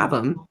 I have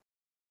them.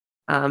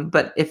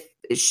 But if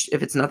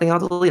it's nothing, I'll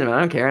delete them. I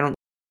don't care. I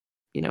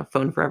don't,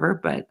 phone forever.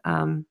 But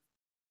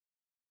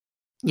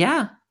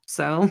yeah.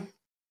 So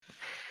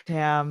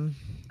Damn.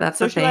 that's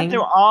So the she went thing.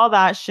 through all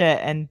that shit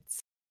and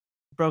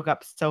broke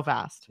up so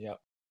fast. Yep.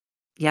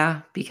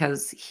 Yeah,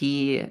 because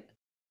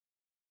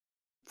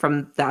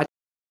from that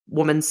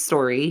woman's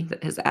story,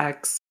 that his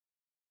ex,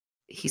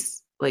 he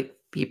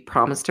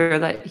promised her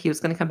that he was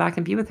going to come back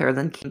and be with her,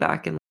 then came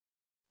back and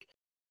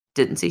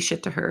didn't say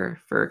shit to her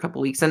for a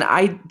couple weeks. And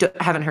I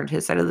haven't heard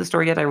his side of the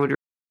story yet. I would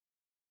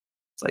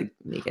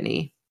make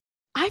any.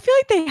 I feel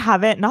like they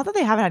haven't, not that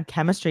they haven't had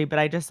chemistry, but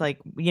I just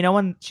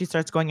when she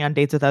starts going on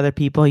dates with other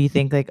people, you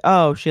think like,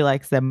 oh, she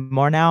likes them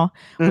more now,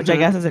 which I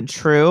guess isn't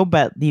true,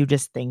 but you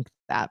just think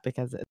that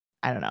because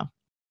I don't know,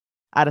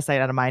 out of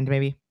sight, out of mind,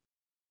 maybe.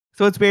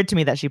 So it's weird to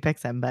me that she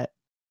picks him, but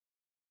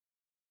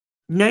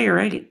no, you're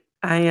right.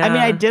 I mean,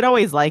 I did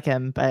always like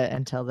him, but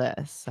until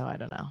this, so I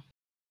don't know.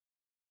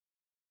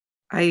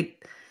 I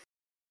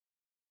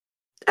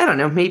don't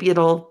know. Maybe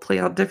it'll play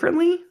out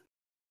differently.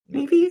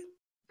 Maybe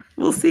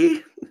we'll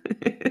see.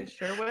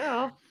 Sure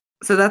will.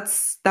 So that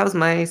was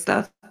my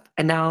stuff,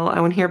 and now I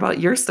want to hear about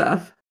your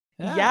stuff.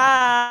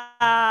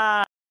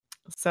 Yeah.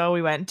 So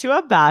we went to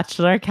a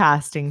Bachelor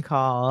casting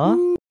call.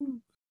 Ooh.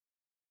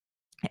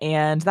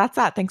 And that's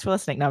that. Thanks for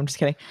listening. No, I'm just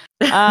kidding.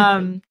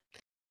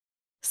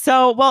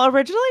 So,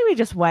 originally we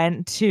just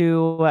went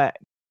to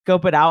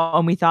scope it out,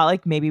 and we thought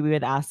like maybe we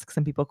would ask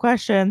some people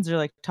questions or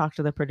like talk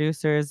to the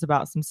producers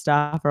about some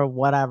stuff or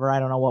whatever. I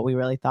don't know what we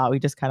really thought. We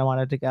just kind of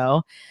wanted to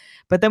go.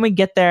 But then we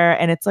get there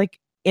and it's like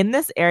in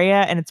this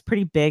area and it's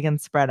pretty big and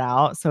spread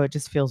out. So it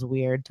just feels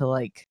weird to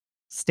like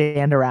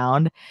stand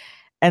around.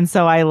 And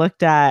so I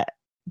looked at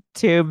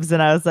Tubes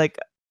and I was like,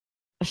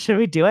 should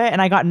we do it?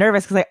 And I got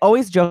nervous because I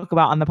always joke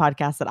about on the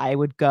podcast that I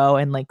would go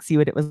and like see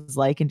what it was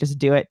like and just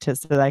do it so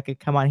that I could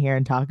come on here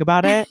and talk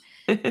about it.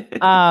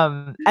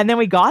 And then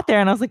we got there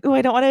and I was like, oh,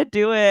 I don't want to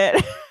do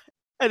it.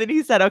 And then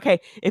he said,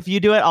 okay, if you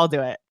do it, I'll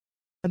do it.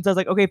 And so I was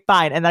like, okay,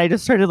 fine. And then I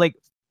just started like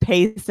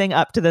pacing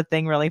up to the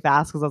thing really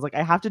fast because I was like,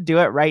 I have to do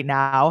it right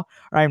now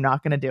or I'm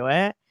not going to do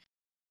it.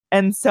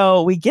 And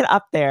so we get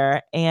up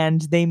there and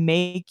they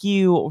make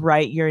you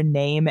write your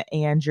name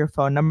and your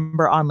phone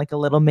number on like a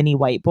little mini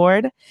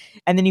whiteboard.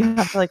 And then you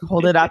have to like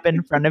hold it up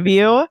in front of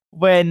you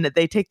when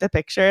they take the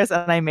pictures.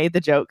 And I made the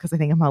joke because I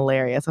think I'm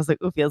hilarious. I was like,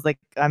 oh, feels like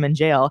I'm in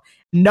jail.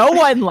 No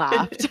one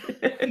laughed.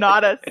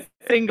 Not a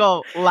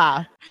single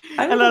laugh.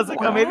 And I was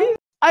like, oh, maybe.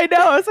 I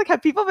know. I was like,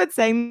 have people been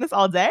saying this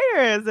all day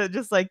or is it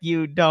just like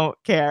you don't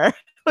care?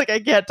 Like,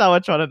 I can't tell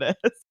which one it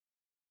is.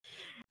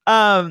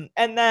 And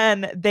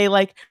then they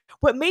like,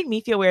 what made me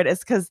feel weird is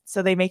because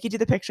so they make you do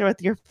the picture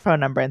with your phone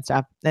number and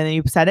stuff, and then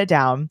you set it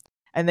down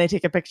and they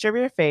take a picture of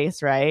your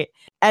face, right?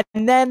 And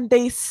then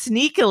they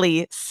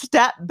sneakily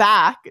step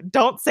back,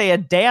 don't say a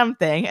damn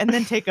thing, and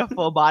then take a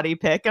full body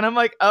pic. And I'm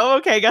like, oh,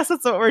 okay, I guess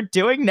that's what we're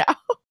doing now.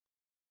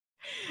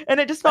 And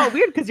it just felt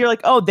weird because you're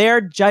like, oh, they're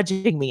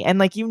judging me. And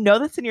like, you know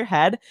this in your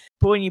head,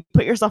 but when you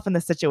put yourself in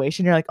this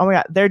situation, you're like, oh my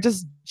God, they're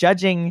just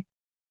judging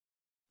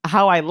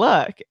how I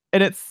look.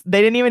 And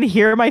they didn't even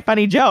hear my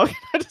funny joke.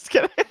 I'm just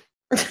kidding.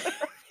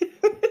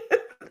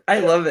 I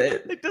love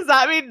it. Like, does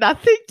that mean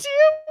nothing to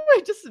you?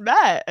 We just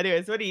met.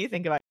 Anyways, what do you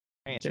think about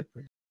it?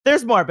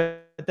 There's more,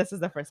 but this is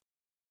the first.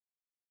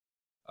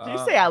 Did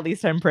you say at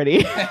least I'm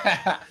pretty?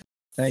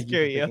 Thank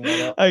Screw you.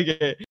 you.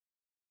 Okay.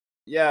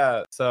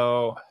 Yeah,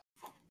 so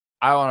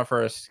I want to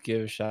first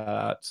give a shout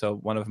out. So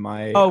one of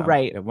my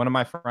one of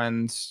my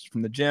friends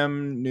from the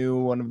gym knew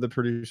one of the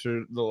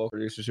local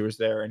producers who was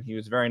there, and he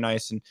was very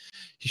nice, and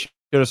he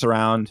showed us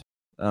around.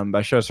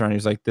 By show us around, he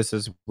was like, this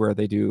is where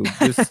they do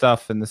this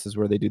stuff, and this is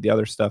where they do the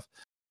other stuff.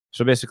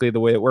 So basically, the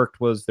way it worked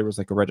was there was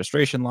like a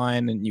registration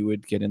line, and you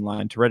would get in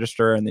line to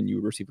register, and then you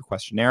would receive a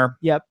questionnaire.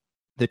 Yep.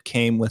 That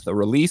came with a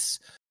release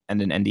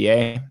and an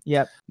NDA.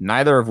 Yep.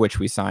 Neither of which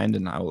we signed,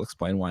 and I will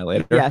explain why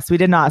later. Yes, we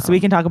did not. So we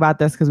can talk about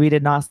this because we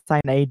did not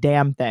sign a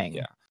damn thing.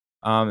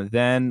 Yeah.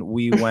 Then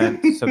we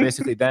went. So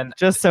basically, then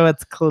just so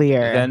it's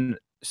clear.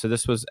 So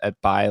this was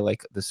by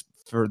like this.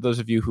 For those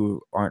of you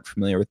who aren't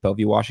familiar with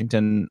Bellevue,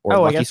 Washington, or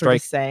Lucky Strike, we're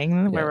just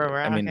saying where we're.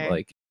 I mean, okay.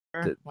 like,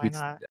 why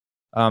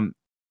not?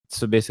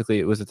 So basically,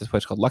 it was at this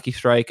place called Lucky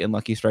Strike, and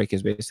Lucky Strike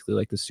is basically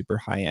like the super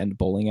high-end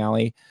bowling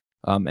alley,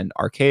 and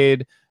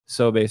arcade.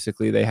 So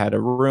basically, they had a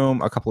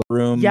couple of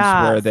rooms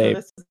where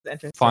they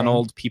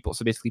funneled people.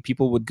 So basically,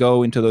 people would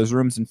go into those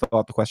rooms and fill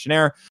out the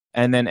questionnaire,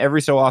 and then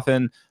every so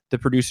often, the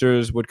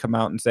producers would come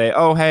out and say,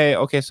 "Oh, hey,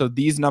 okay, so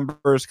these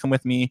numbers come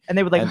with me," and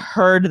they would like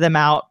herd them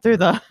out through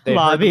the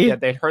lobby.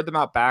 They'd herd them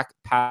out back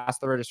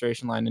past the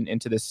registration line and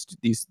into this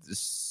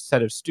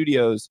set of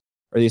studios,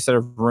 or these set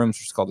of rooms,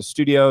 which is called the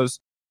studios.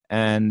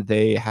 And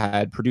they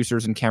had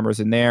producers and cameras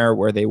in there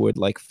where they would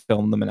like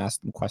film them and ask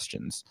them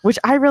questions. Which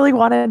I really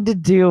wanted to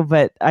do,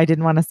 but I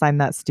didn't want to sign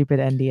that stupid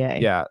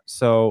NDA. Yeah.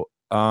 So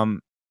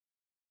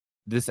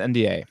this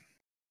NDA.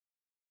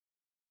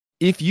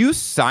 If you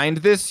signed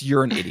this,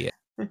 you're an idiot.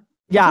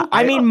 Yeah,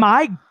 I mean,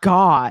 my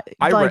God.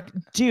 I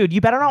dude,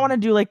 you better not want to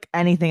do like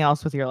anything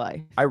else with your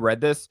life. I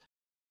read this.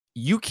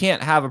 You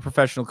can't have a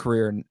professional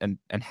career and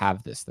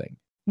have this thing.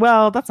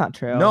 Well, that's not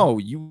true. No,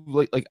 you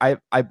like I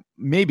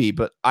maybe,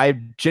 but I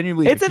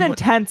genuinely. It's an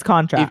intense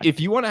contract. If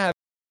you want to have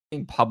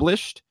anything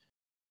published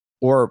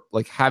or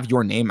like have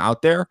your name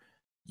out there,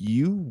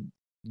 you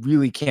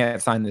really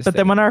can't sign this. But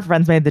then when our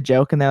friends made the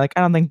joke and they're like,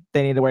 I don't think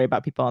they need to worry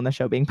about people on the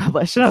show being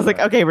published. And I was like,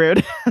 okay,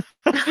 rude.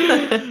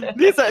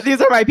 these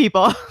are my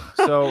people.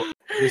 So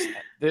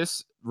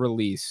this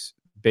release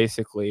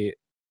basically,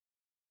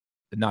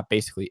 not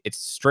basically, it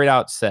straight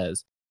out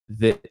says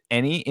that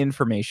any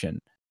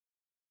information,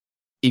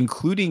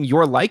 including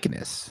your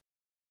likeness,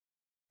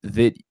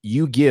 that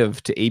you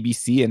give to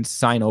ABC and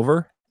sign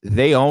over,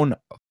 they own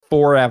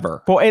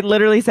forever. Well, it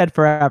literally said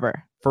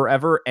forever.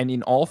 Forever and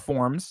in all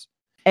forms.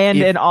 And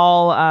in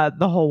all,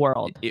 the whole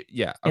world.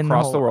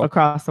 Across the world.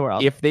 Across the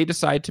world. If they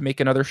decide to make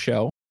another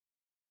show,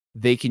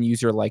 they can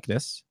use your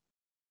likeness.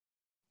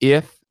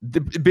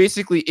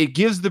 Basically, it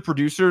gives the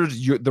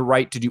producers the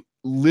right to do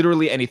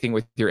literally anything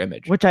with your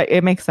image.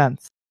 It makes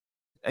sense.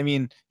 I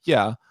mean,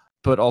 yeah,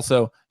 but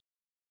also,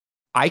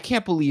 I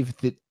can't believe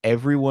that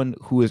everyone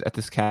who was at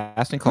this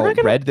casting call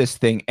read this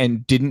thing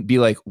and didn't be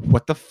like,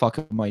 what the fuck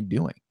am I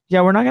doing? Yeah,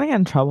 we're not going to get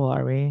in trouble,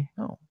 are we?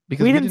 No.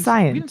 Because we didn't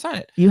sign. We didn't sign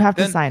it. You have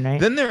to sign, right?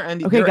 Then their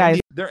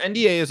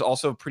NDA is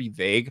also pretty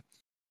vague.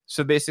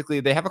 So basically,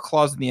 they have a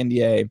clause in the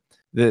NDA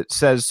that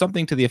says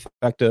something to the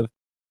effect of,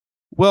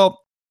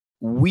 well,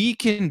 we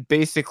can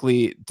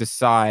basically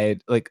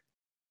decide, like,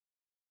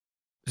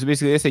 so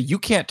basically they say you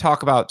can't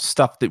talk about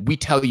stuff that we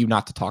tell you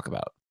not to talk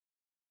about.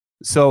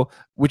 So,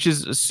 which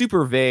is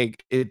super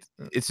vague. It's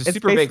a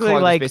super vague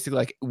clause. Like, it's basically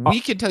like, we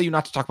can tell you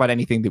not to talk about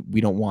anything that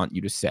we don't want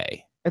you to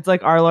say. It's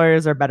like our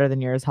lawyers are better than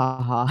yours,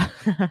 ha.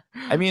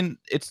 I mean,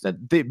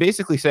 they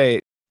basically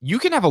say you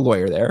can have a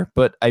lawyer there,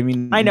 but I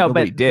mean, I know,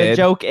 but the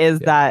joke is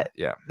that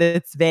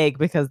it's vague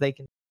because they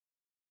can.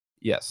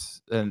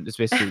 Yes, and it's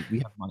basically we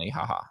have money,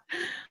 haha.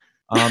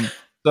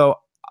 So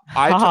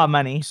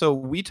money. So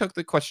we took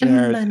the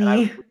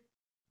questionnaires.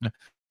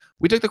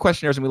 We took the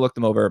questionnaires and we looked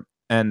them over,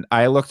 and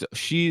I looked.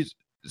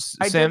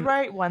 I did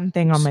write one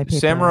thing on my paper.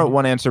 Sam wrote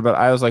one answer, but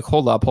I was like,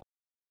 hold up,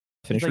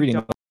 finish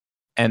reading.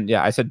 And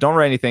yeah, I said, don't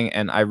write anything.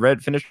 And I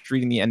finished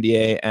reading the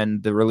NDA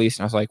and the release.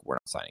 And I was like, we're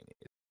not signing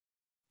these.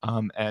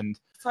 And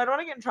so I don't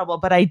want to get in trouble,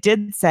 but I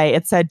did say,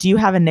 it said, do you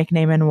have a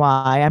nickname and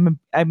why? I'm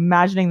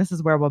imagining this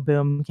is where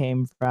Waboom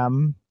came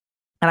from.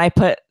 And I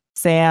put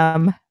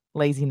Sam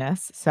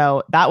Laziness.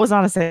 So that was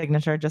not a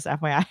signature, just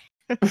FYI.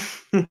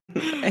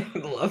 I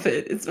love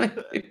it. It's my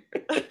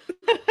favorite.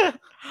 I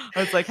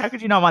was like, how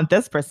could you not want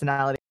this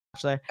personality?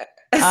 So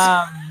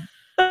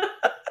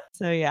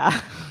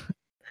yeah.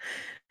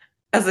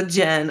 As a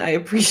Jen, I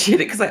appreciate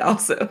it because I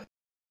also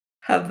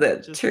have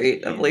that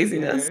trait of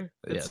laziness.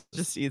 It's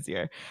just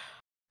easier.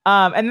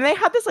 And then they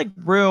had this like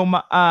room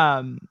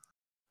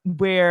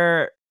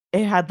where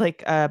it had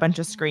like a bunch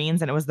of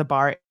screens and it was the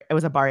bar. It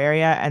was a bar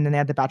area, and then they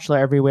had The Bachelor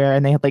everywhere,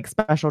 and they had like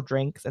special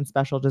drinks and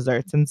special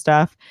desserts and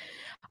stuff.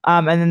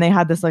 And then they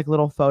had this like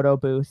little photo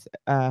booth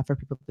for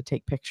people to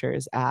take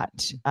pictures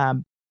at.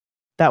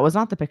 That was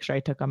not the picture I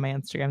took on my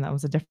Instagram. That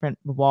was a different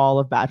wall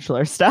of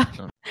Bachelor stuff.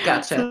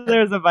 Gotcha. So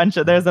there's a bunch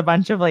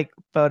of like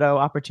photo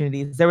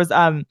opportunities. There was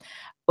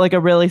like a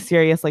really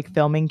serious like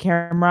filming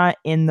camera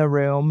in the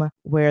room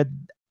where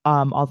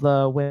all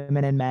the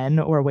women and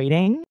men were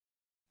waiting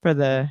for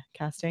the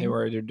casting.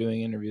 They're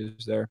doing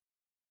interviews there.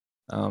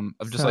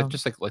 Of just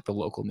like the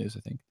local news, I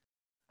think.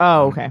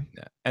 Oh, okay.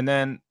 Yeah. And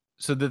then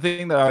so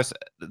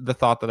the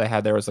thought that I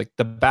had there was like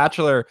The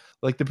Bachelor,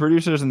 like the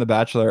producers in The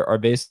Bachelor are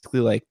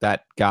basically like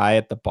that guy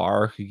at the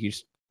bar who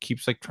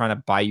keeps like trying to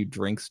buy you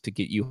drinks to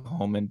get you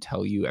home and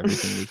tell you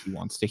everything that he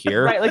wants to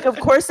hear. Right. Like, of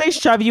course they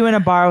shove you in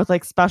a bar with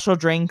like special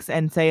drinks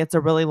and say it's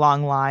a really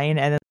long line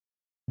and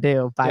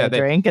then buy a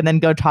drink and then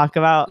go talk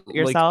about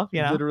yourself,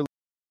 you know?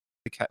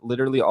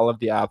 Literally all of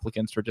the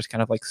applicants were just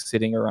kind of like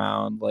sitting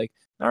around, like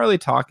not really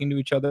talking to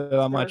each other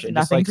that much and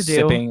just like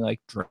sipping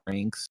like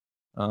drinks.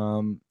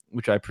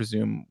 Which I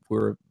presume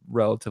were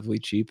relatively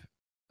cheap.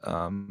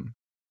 And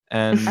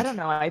I don't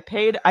know. I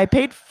paid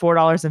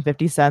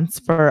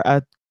 $4.50 for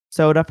a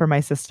soda for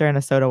my sister and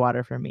a soda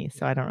water for me.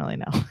 So I don't really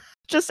know.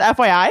 Just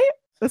FYI,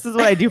 this is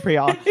what I do for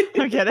y'all.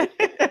 I'm kidding.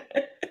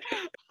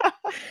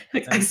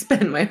 I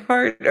spend my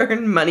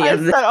hard-earned money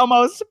on this. I spent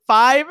almost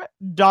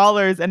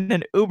 $5 in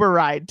an Uber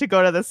ride to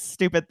go to this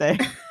stupid thing.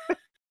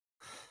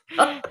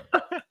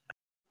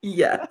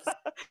 Yes.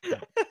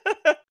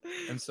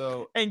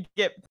 And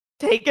get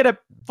taken a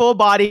full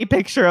body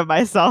picture of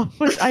myself,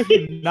 which I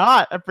did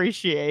not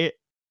appreciate.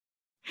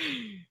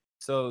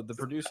 So the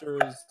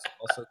producers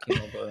also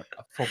came over.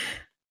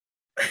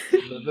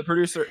 One of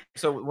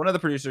the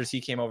producers,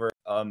 he came over.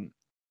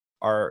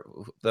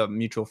 The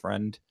mutual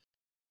friend,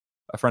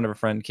 a friend of a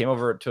friend, came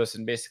over to us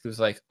and basically was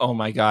like, "Oh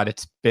my god,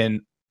 it's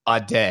been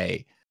a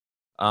day,"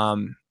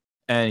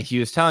 and he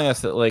was telling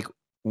us that like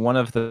one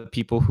of the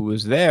people who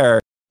was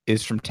there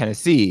is from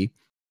Tennessee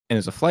and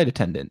is a flight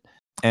attendant.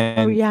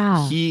 And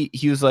yeah. he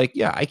was like,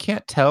 yeah, I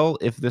can't tell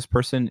if this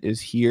person is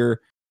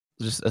here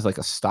just as like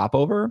a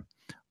stopover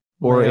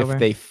or if Layover.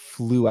 they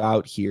flew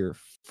out here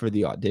for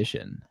the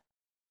audition.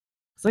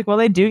 It's like, well,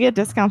 they do get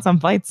discounts on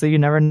flights, so you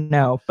never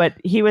know. But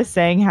he was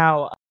saying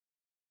how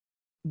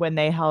when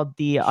they held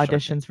the Shark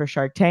auditions for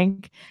Shark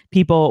Tank,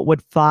 people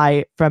would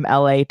fly from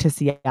LA to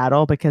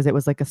Seattle because it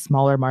was like a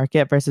smaller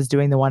market versus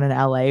doing the one in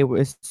LA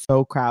was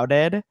so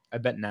crowded. I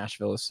bet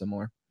Nashville is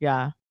similar.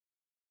 Yeah.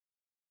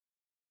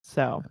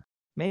 So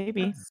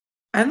maybe.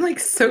 I'm like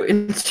so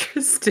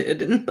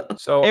interested in the...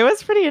 So It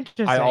was pretty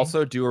interesting. I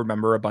also do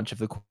remember a bunch of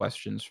the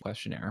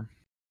questionnaire.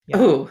 Yeah.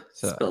 Oh,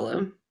 So- spill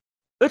them.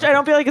 Which I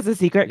don't feel like it's a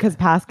secret because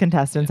past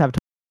contestants have told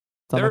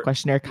us on the They're-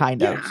 questionnaire, kind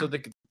yeah. of. So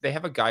they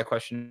have a guy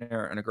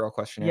questionnaire and a girl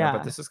questionnaire, Yeah.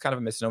 but this is kind of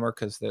a misnomer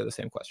because they're the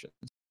same questions.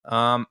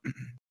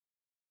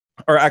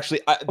 Or actually,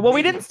 Well,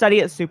 we didn't study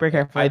it super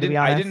carefully, to be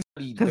I honest. didn't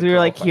study Because the we were girl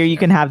like, here, you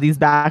can questionnaire. have these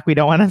back. We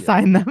don't want to Yeah.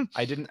 sign them.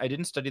 I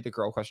didn't study the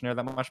girl questionnaire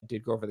that much. I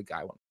did go over the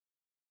guy one.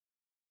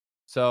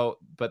 So,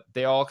 but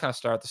they all kind of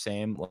start the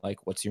same.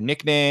 Like, what's your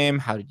nickname?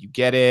 How did you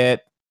get it?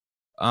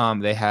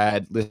 They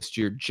had list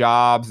your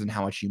jobs and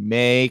how much you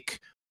make.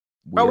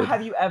 Oh, Weird.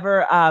 have you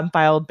ever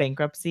filed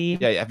bankruptcy?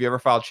 Yeah. Have you ever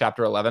filed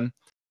Chapter 11?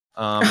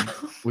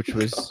 Which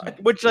was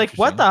Which, like,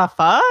 what interesting. the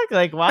fuck?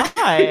 Like,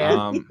 why?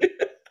 Um,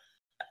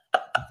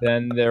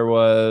 then there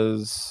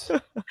was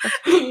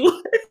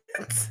What?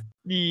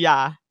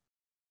 Yeah.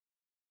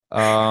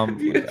 Have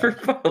you like, ever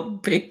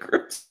filed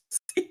bankruptcy?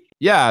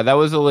 yeah, that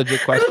was a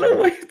legit I don't know question.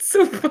 why it's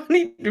so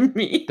funny to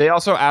me. They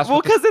also asked. Well,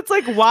 what the- because it's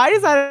like, why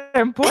is that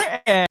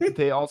important?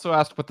 they also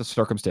asked what the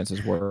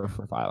circumstances were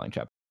for filing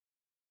chapter.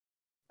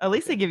 At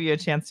least they give you a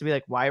chance to be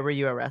like, why were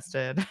you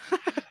arrested?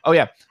 Oh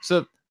yeah,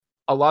 so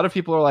a lot of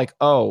people are like,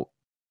 oh,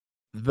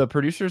 the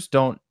producers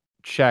don't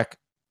check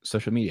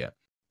social media,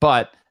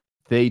 but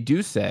they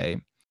do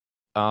say,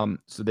 so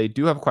they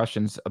do have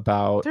questions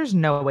about. There's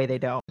no way they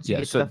don't. To Yeah,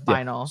 get so to the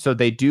final. So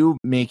they do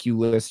make you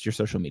list your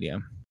social media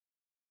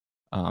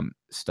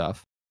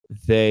stuff.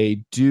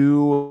 They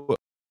do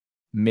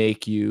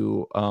make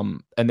you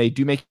and they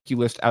do make you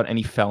list out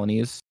any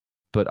felonies,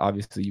 but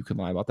obviously you can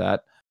lie about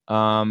that.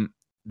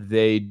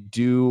 They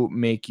do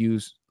make you,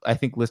 I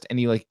think, list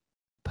any like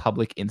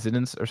public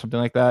incidents or something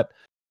like that.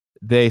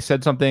 They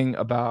said something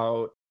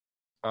about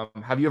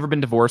have you ever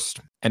been divorced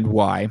and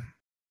why?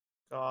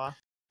 Aw.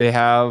 They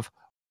have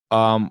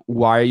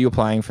why are you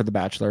applying for The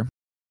Bachelor?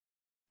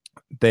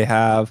 They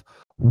have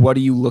what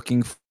are you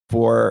looking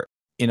for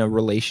in a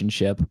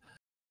relationship?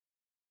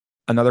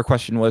 Another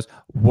question was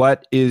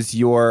what is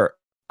your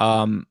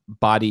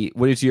body,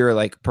 what is your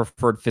like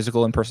preferred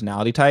physical and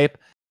personality type?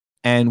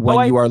 And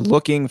when you are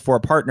looking for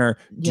a partner,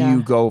 do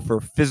you go for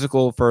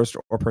physical first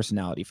or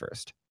personality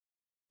first?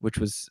 Which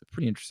was a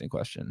pretty interesting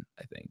question,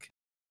 I think.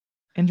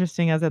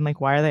 Interesting as in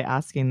like, why are they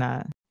asking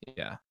that?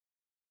 Yeah.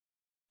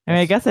 I mean,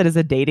 I guess it is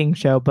a dating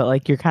show, but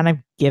like you're kind of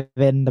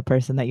given the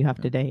person that you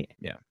have to date.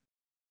 Yeah.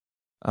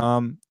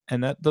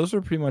 And those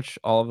are pretty much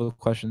all of the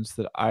questions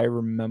that I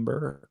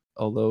remember.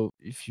 Although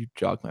if you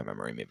jog my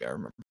memory, maybe I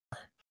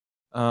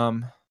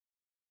remember.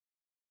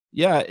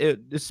 Yeah,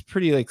 it's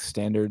pretty like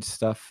standard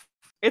stuff.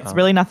 It's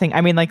really nothing.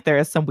 I mean, like there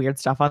is some weird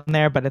stuff on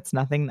there, but it's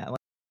nothing that like.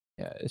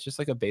 Yeah, it's just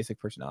like a basic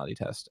personality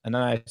test. And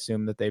then I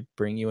assume that they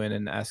bring you in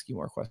and ask you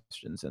more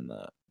questions in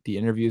the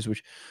interviews,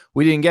 which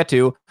we didn't get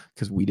to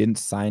because we didn't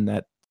sign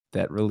that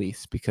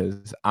release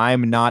because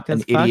I'm not an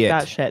Fuck idiot.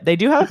 that shit. They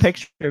do have a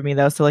picture of me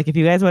though, so like if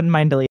you guys wouldn't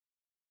mind deleting,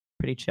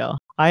 pretty chill.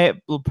 I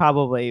will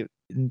probably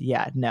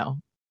no.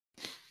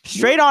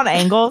 Straight on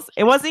angles.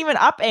 It wasn't even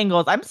up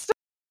angles. I'm still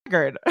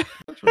triggered.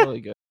 That's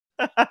really good.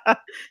 I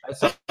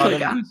saw Like,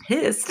 them- I'm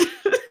pissed.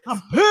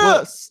 I'm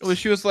well, pissed.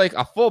 she was like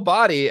a full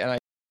body, and I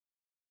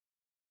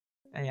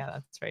Yeah,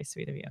 that's very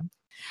sweet of you.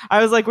 I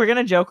was like, we're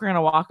gonna joke, we're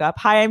gonna walk up.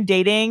 Hi, I'm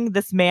dating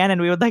this man,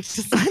 and we would like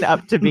to sign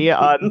up to be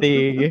on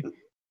the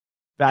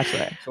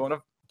Bachelor. so one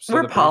of so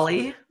We're the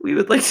poly. We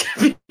would like to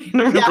be in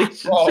a Yeah.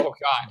 relationship. Oh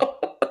god.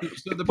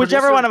 So the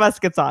Whichever producer- one of us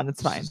gets on,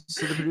 it's fine.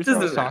 So the producer I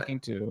was Doesn't matter.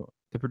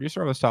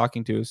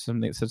 talking to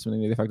said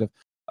something to the effect of,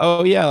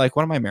 "Oh yeah, like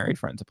one of my married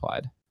friends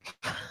applied."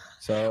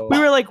 So We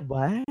were like,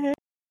 what?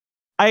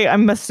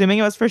 I'm assuming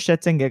it was for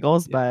shits and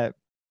giggles, but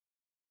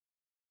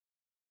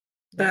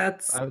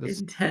That's I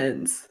was-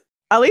 intense.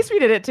 at least we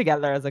did it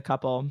together as a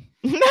couple.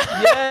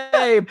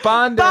 yay,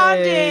 bonding.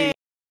 Bonding!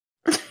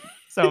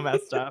 So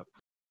messed up.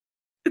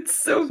 It's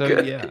so, So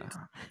good. yeah.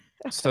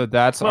 So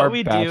that's What our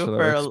we do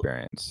bachelor for-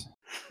 experience.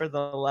 For the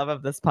love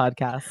of this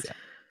podcast.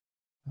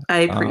 I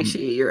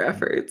appreciate your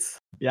efforts.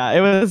 Yeah, it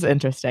was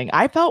interesting.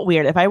 I felt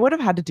weird. If I would have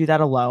had to do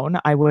that alone,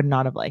 I would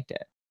not have liked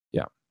it.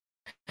 Yeah.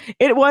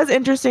 It was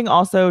interesting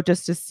also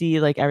just to see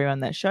like everyone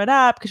that showed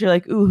up because you're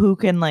like, ooh, who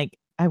can like,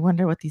 I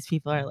wonder what these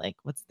people are like.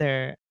 What's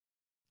their,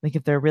 like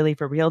if they're really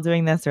for real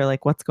doing this or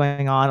like what's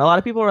going on. A lot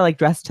of people were like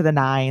dressed to the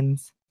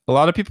nines, A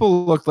lot of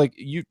people looked like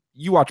you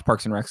watch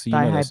Parks and Rec, so you know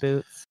thigh-high this.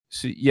 boots.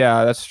 So,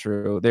 yeah, that's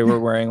true. They were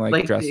wearing like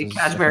Like dresses. the and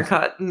cashmere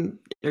stuff. cut and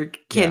your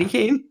candy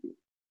cane.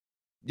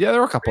 Yeah, there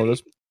were a couple of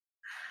those.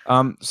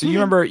 So you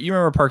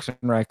remember Parks and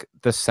Rec,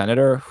 the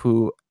senator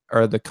who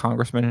or the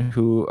congressman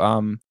who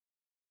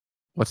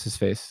what's his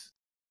face?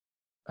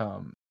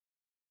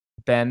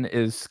 Ben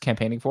is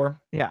campaigning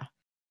for. Yeah.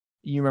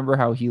 You remember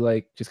how he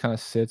like just kind of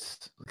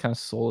sits kind of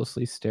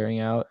soullessly staring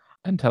out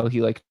until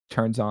he like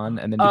turns on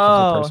and then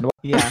becomes a person.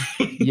 Yeah.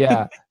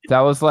 Yeah, that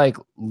was like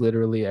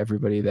literally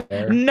everybody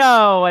there.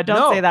 No, don't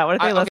No, say that. What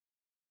if they listen?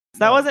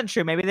 That no. wasn't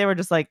true. Maybe they were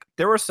just like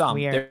There were some.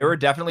 Weird. There were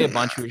definitely a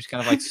bunch who were just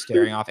kind of like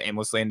staring off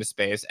aimlessly into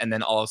space, and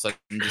then all of a sudden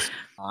just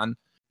on. And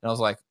I was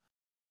like,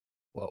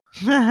 "Whoa!"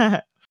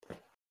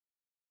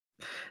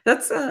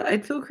 That's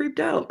I'd feel creeped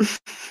out.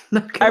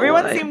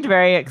 Everyone seemed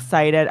very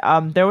excited.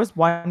 There was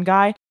one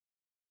guy.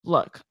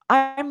 Look,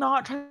 I'm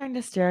not trying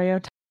to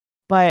stereotype,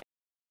 but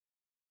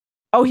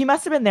he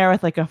must have been there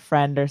with like a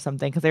friend or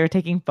something because they were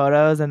taking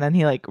photos, and then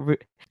he like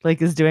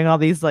is doing all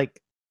these like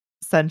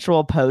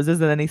sensual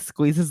poses, and then he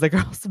squeezes the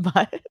girl's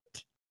butt.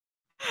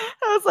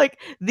 I was like,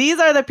 these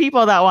are the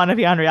people that want to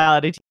be on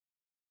reality TV.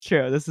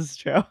 True, this is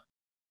true.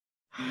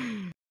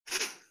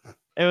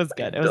 It was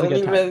good. It was a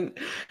good time.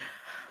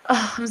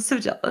 Oh, I'm so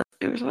jealous.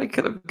 I wish I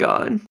could have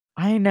gone.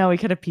 I know we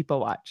could have people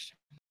watched.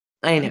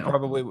 I know.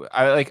 Probably.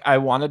 I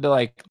wanted to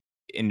like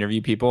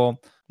interview people,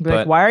 But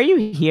like, why are you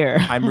here?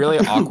 I'm really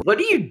awkward. What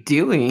are you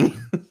doing?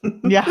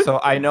 Yeah. So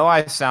I know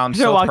I sound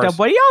so walked up.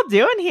 What are y'all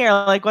doing here?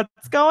 Like,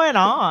 what's going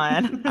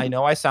on? I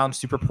know I sound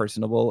super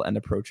personable and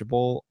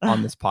approachable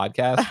on this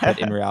podcast, but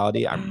in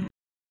reality, I'm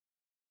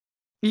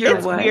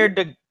it's weird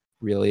to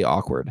really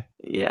awkward.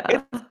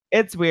 Yeah.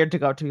 It's weird to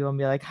go up to people and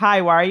be like,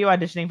 "Hi, why are you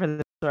auditioning for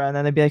this?" And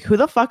then they'd be like, "Who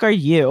the fuck are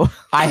you?"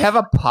 I have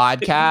a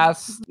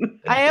podcast.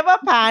 I have a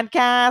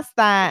podcast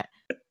that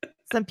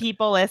some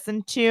people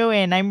listen to,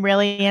 and I'm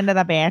really into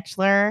The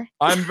Bachelor.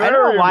 I don't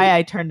know why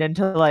I turned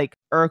into like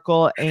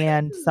Urkel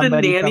and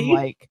somebody from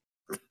like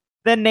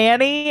the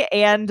nanny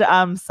and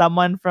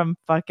someone from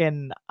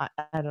fucking I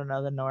don't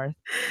know, the north.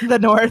 The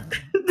north.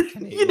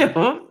 You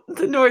know,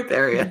 the north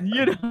area.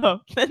 You know,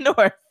 the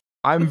north.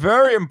 I'm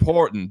very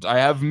important. I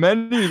have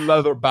many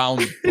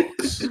leather-bound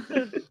books.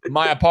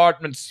 My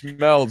apartment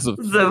smells of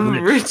the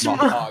rich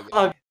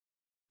mahogany.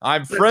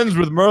 I'm friends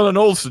with Merlin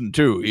Olsen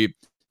too.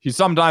 He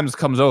sometimes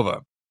comes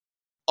over.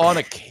 On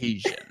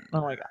occasion.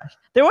 Oh my gosh.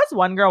 There was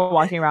one girl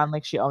walking around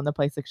like she owned the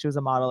place, like she was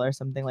a model or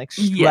something, like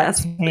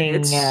yes,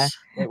 and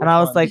I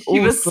was like, she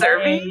was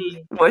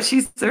serving. Was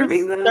she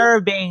serving them?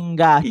 Serving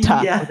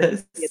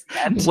yes.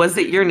 Was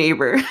it your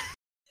neighbor?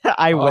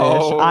 I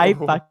wish. I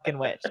fucking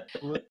wish.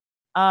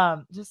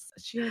 Just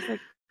she was like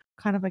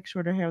kind of like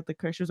shorter hair with the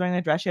curl. She was wearing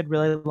a dress. She had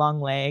really long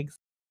legs.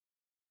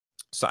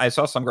 So I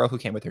saw some girl who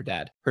came with her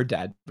dad. Her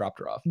dad dropped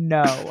her off.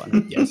 No.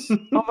 Yes.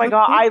 Oh my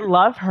god, I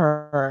love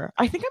her.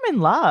 I think I'm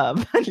in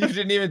love. You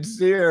didn't even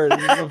see her.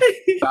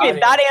 Okay,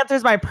 that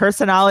answers my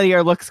personality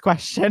or looks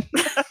question.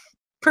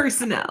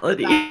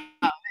 Personality.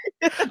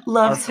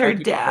 Loves her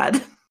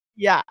dad.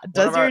 Yeah.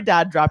 Does your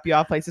dad drop you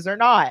off places or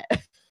not?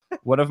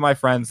 One of my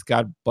friends,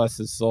 God bless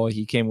his soul,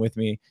 he came with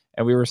me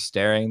and we were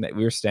standing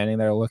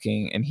there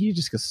looking, and he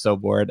just got so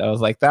bored. I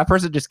was like, that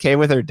person just came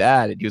with her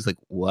dad. And he was like,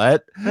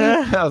 what?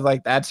 I was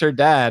like, that's her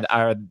dad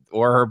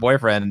or her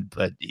boyfriend,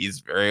 but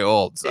he's very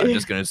old, so I'm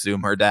just gonna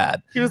assume her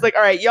dad. He was like,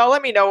 all right, y'all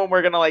let me know when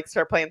we're gonna like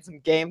start playing some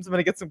games. I'm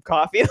gonna get some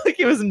coffee. Like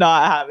he was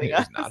not having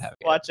us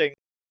watching.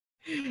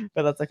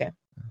 But that's okay.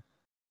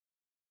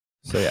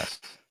 So yes.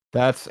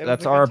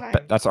 That's our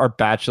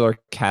Bachelor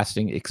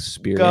casting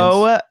experience.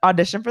 Go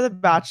audition for The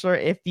Bachelor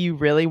if you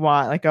really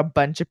want like a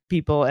bunch of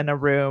people in a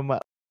room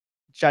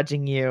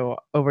judging you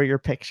over your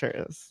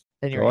pictures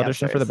and your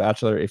audition for The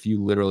Bachelor if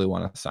you literally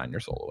want to sign your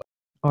soul away.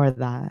 Or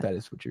that. That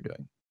is what you're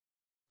doing.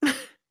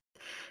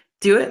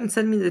 Do it and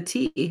send me the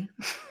tea.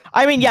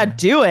 I mean, yeah,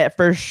 do it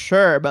for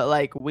sure, but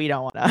like we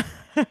don't want to.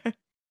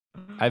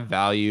 I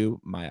value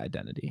my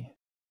identity.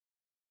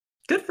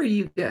 Good for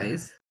you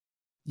guys.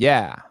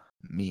 Yeah,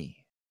 me.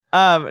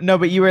 No,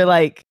 but you were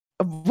like,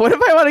 what if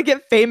I want to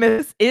get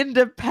famous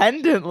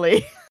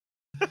independently?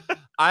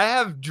 I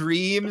have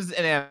dreams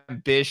and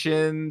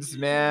ambitions,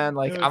 man.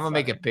 Like I'm gonna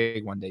make it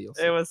big one day. You'll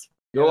see.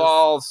 You'll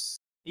all see.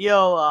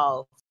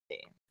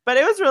 But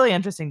it was really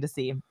interesting to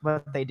see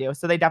what they do.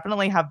 So they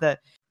definitely have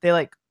they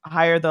like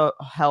hire the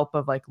help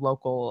of like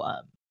local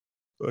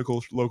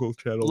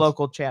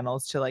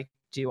channels to like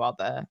do all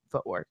the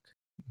footwork.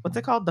 What's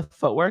it called? The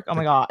footwork? Oh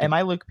my god, am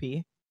I Luke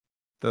P?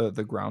 The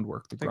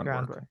groundwork. The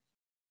groundwork.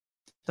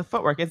 The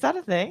footwork, is that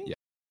a thing?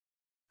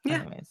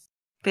 Yeah. Anyways.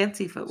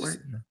 Fancy footwork.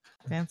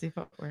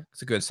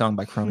 It's a good song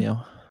by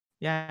Chromeo.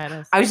 Yeah, it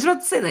is. I was just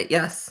about to say that.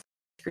 Yes,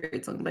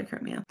 great song by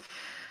Chromeo.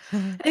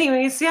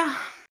 Anyways, yeah,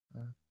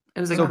 it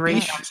was a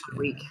great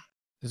week.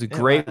 It was a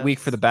great week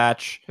for the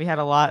batch. We had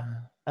a lot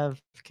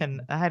of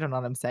I don't know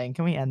what I'm saying.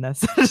 Can we end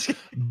this?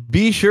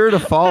 Be sure to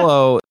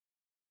follow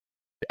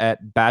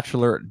at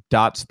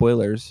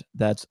bachelor.spoilers.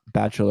 That's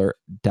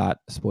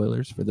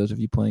bachelor.spoilers for those of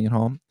you playing at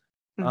home.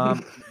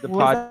 The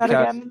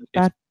podcast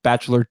is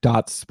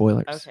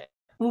bachelor.spoilers. Okay.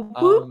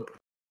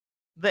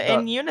 The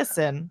in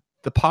unison.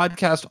 The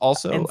podcast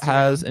also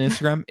has an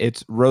Instagram.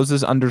 It's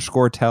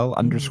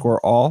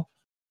roses_tell_all.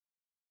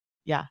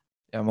 Yeah.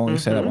 Yeah, I'm only gonna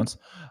say that Mhm. once.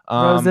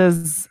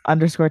 Roses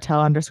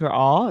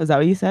 _tell_all. Is that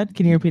what you said?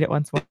 Can you repeat it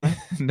once more?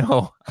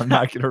 No, I'm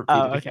not gonna repeat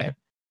Oh, it okay. again.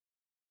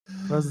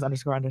 Roses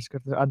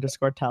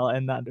 _tell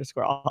and the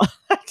 _all.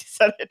 I just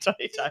said it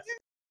 20 times.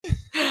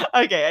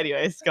 Okay,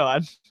 anyways, go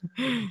on.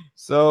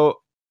 So,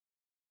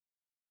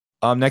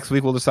 next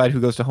week we'll decide who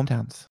goes to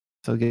hometowns.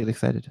 So get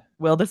excited.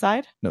 We'll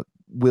decide? No,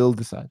 we'll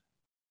decide.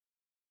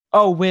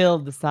 Oh, we'll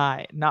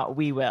decide, not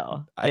we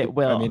will. It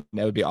will. I mean,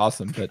 that would be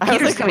awesome, but I was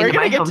Peter's like, coming we're to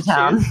my gonna get to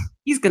hometown. choose.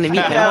 He's gonna meet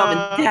my mom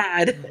and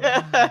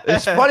dad.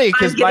 it's funny I'm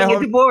because my getting a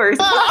home. divorce.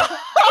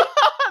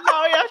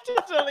 No, we have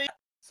to delete.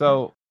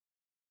 So,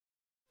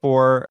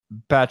 for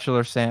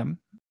Bachelor Sam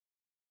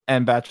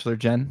and Bachelor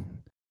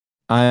Jen,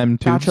 I am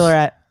Tubes.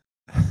 Bachelorette.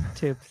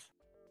 Tubes.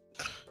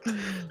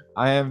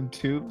 I am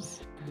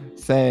Tubes,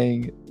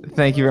 saying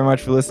thank you very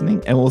much for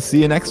listening, and we'll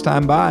see you next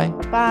time. Bye.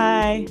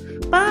 Bye.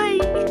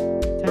 Bye.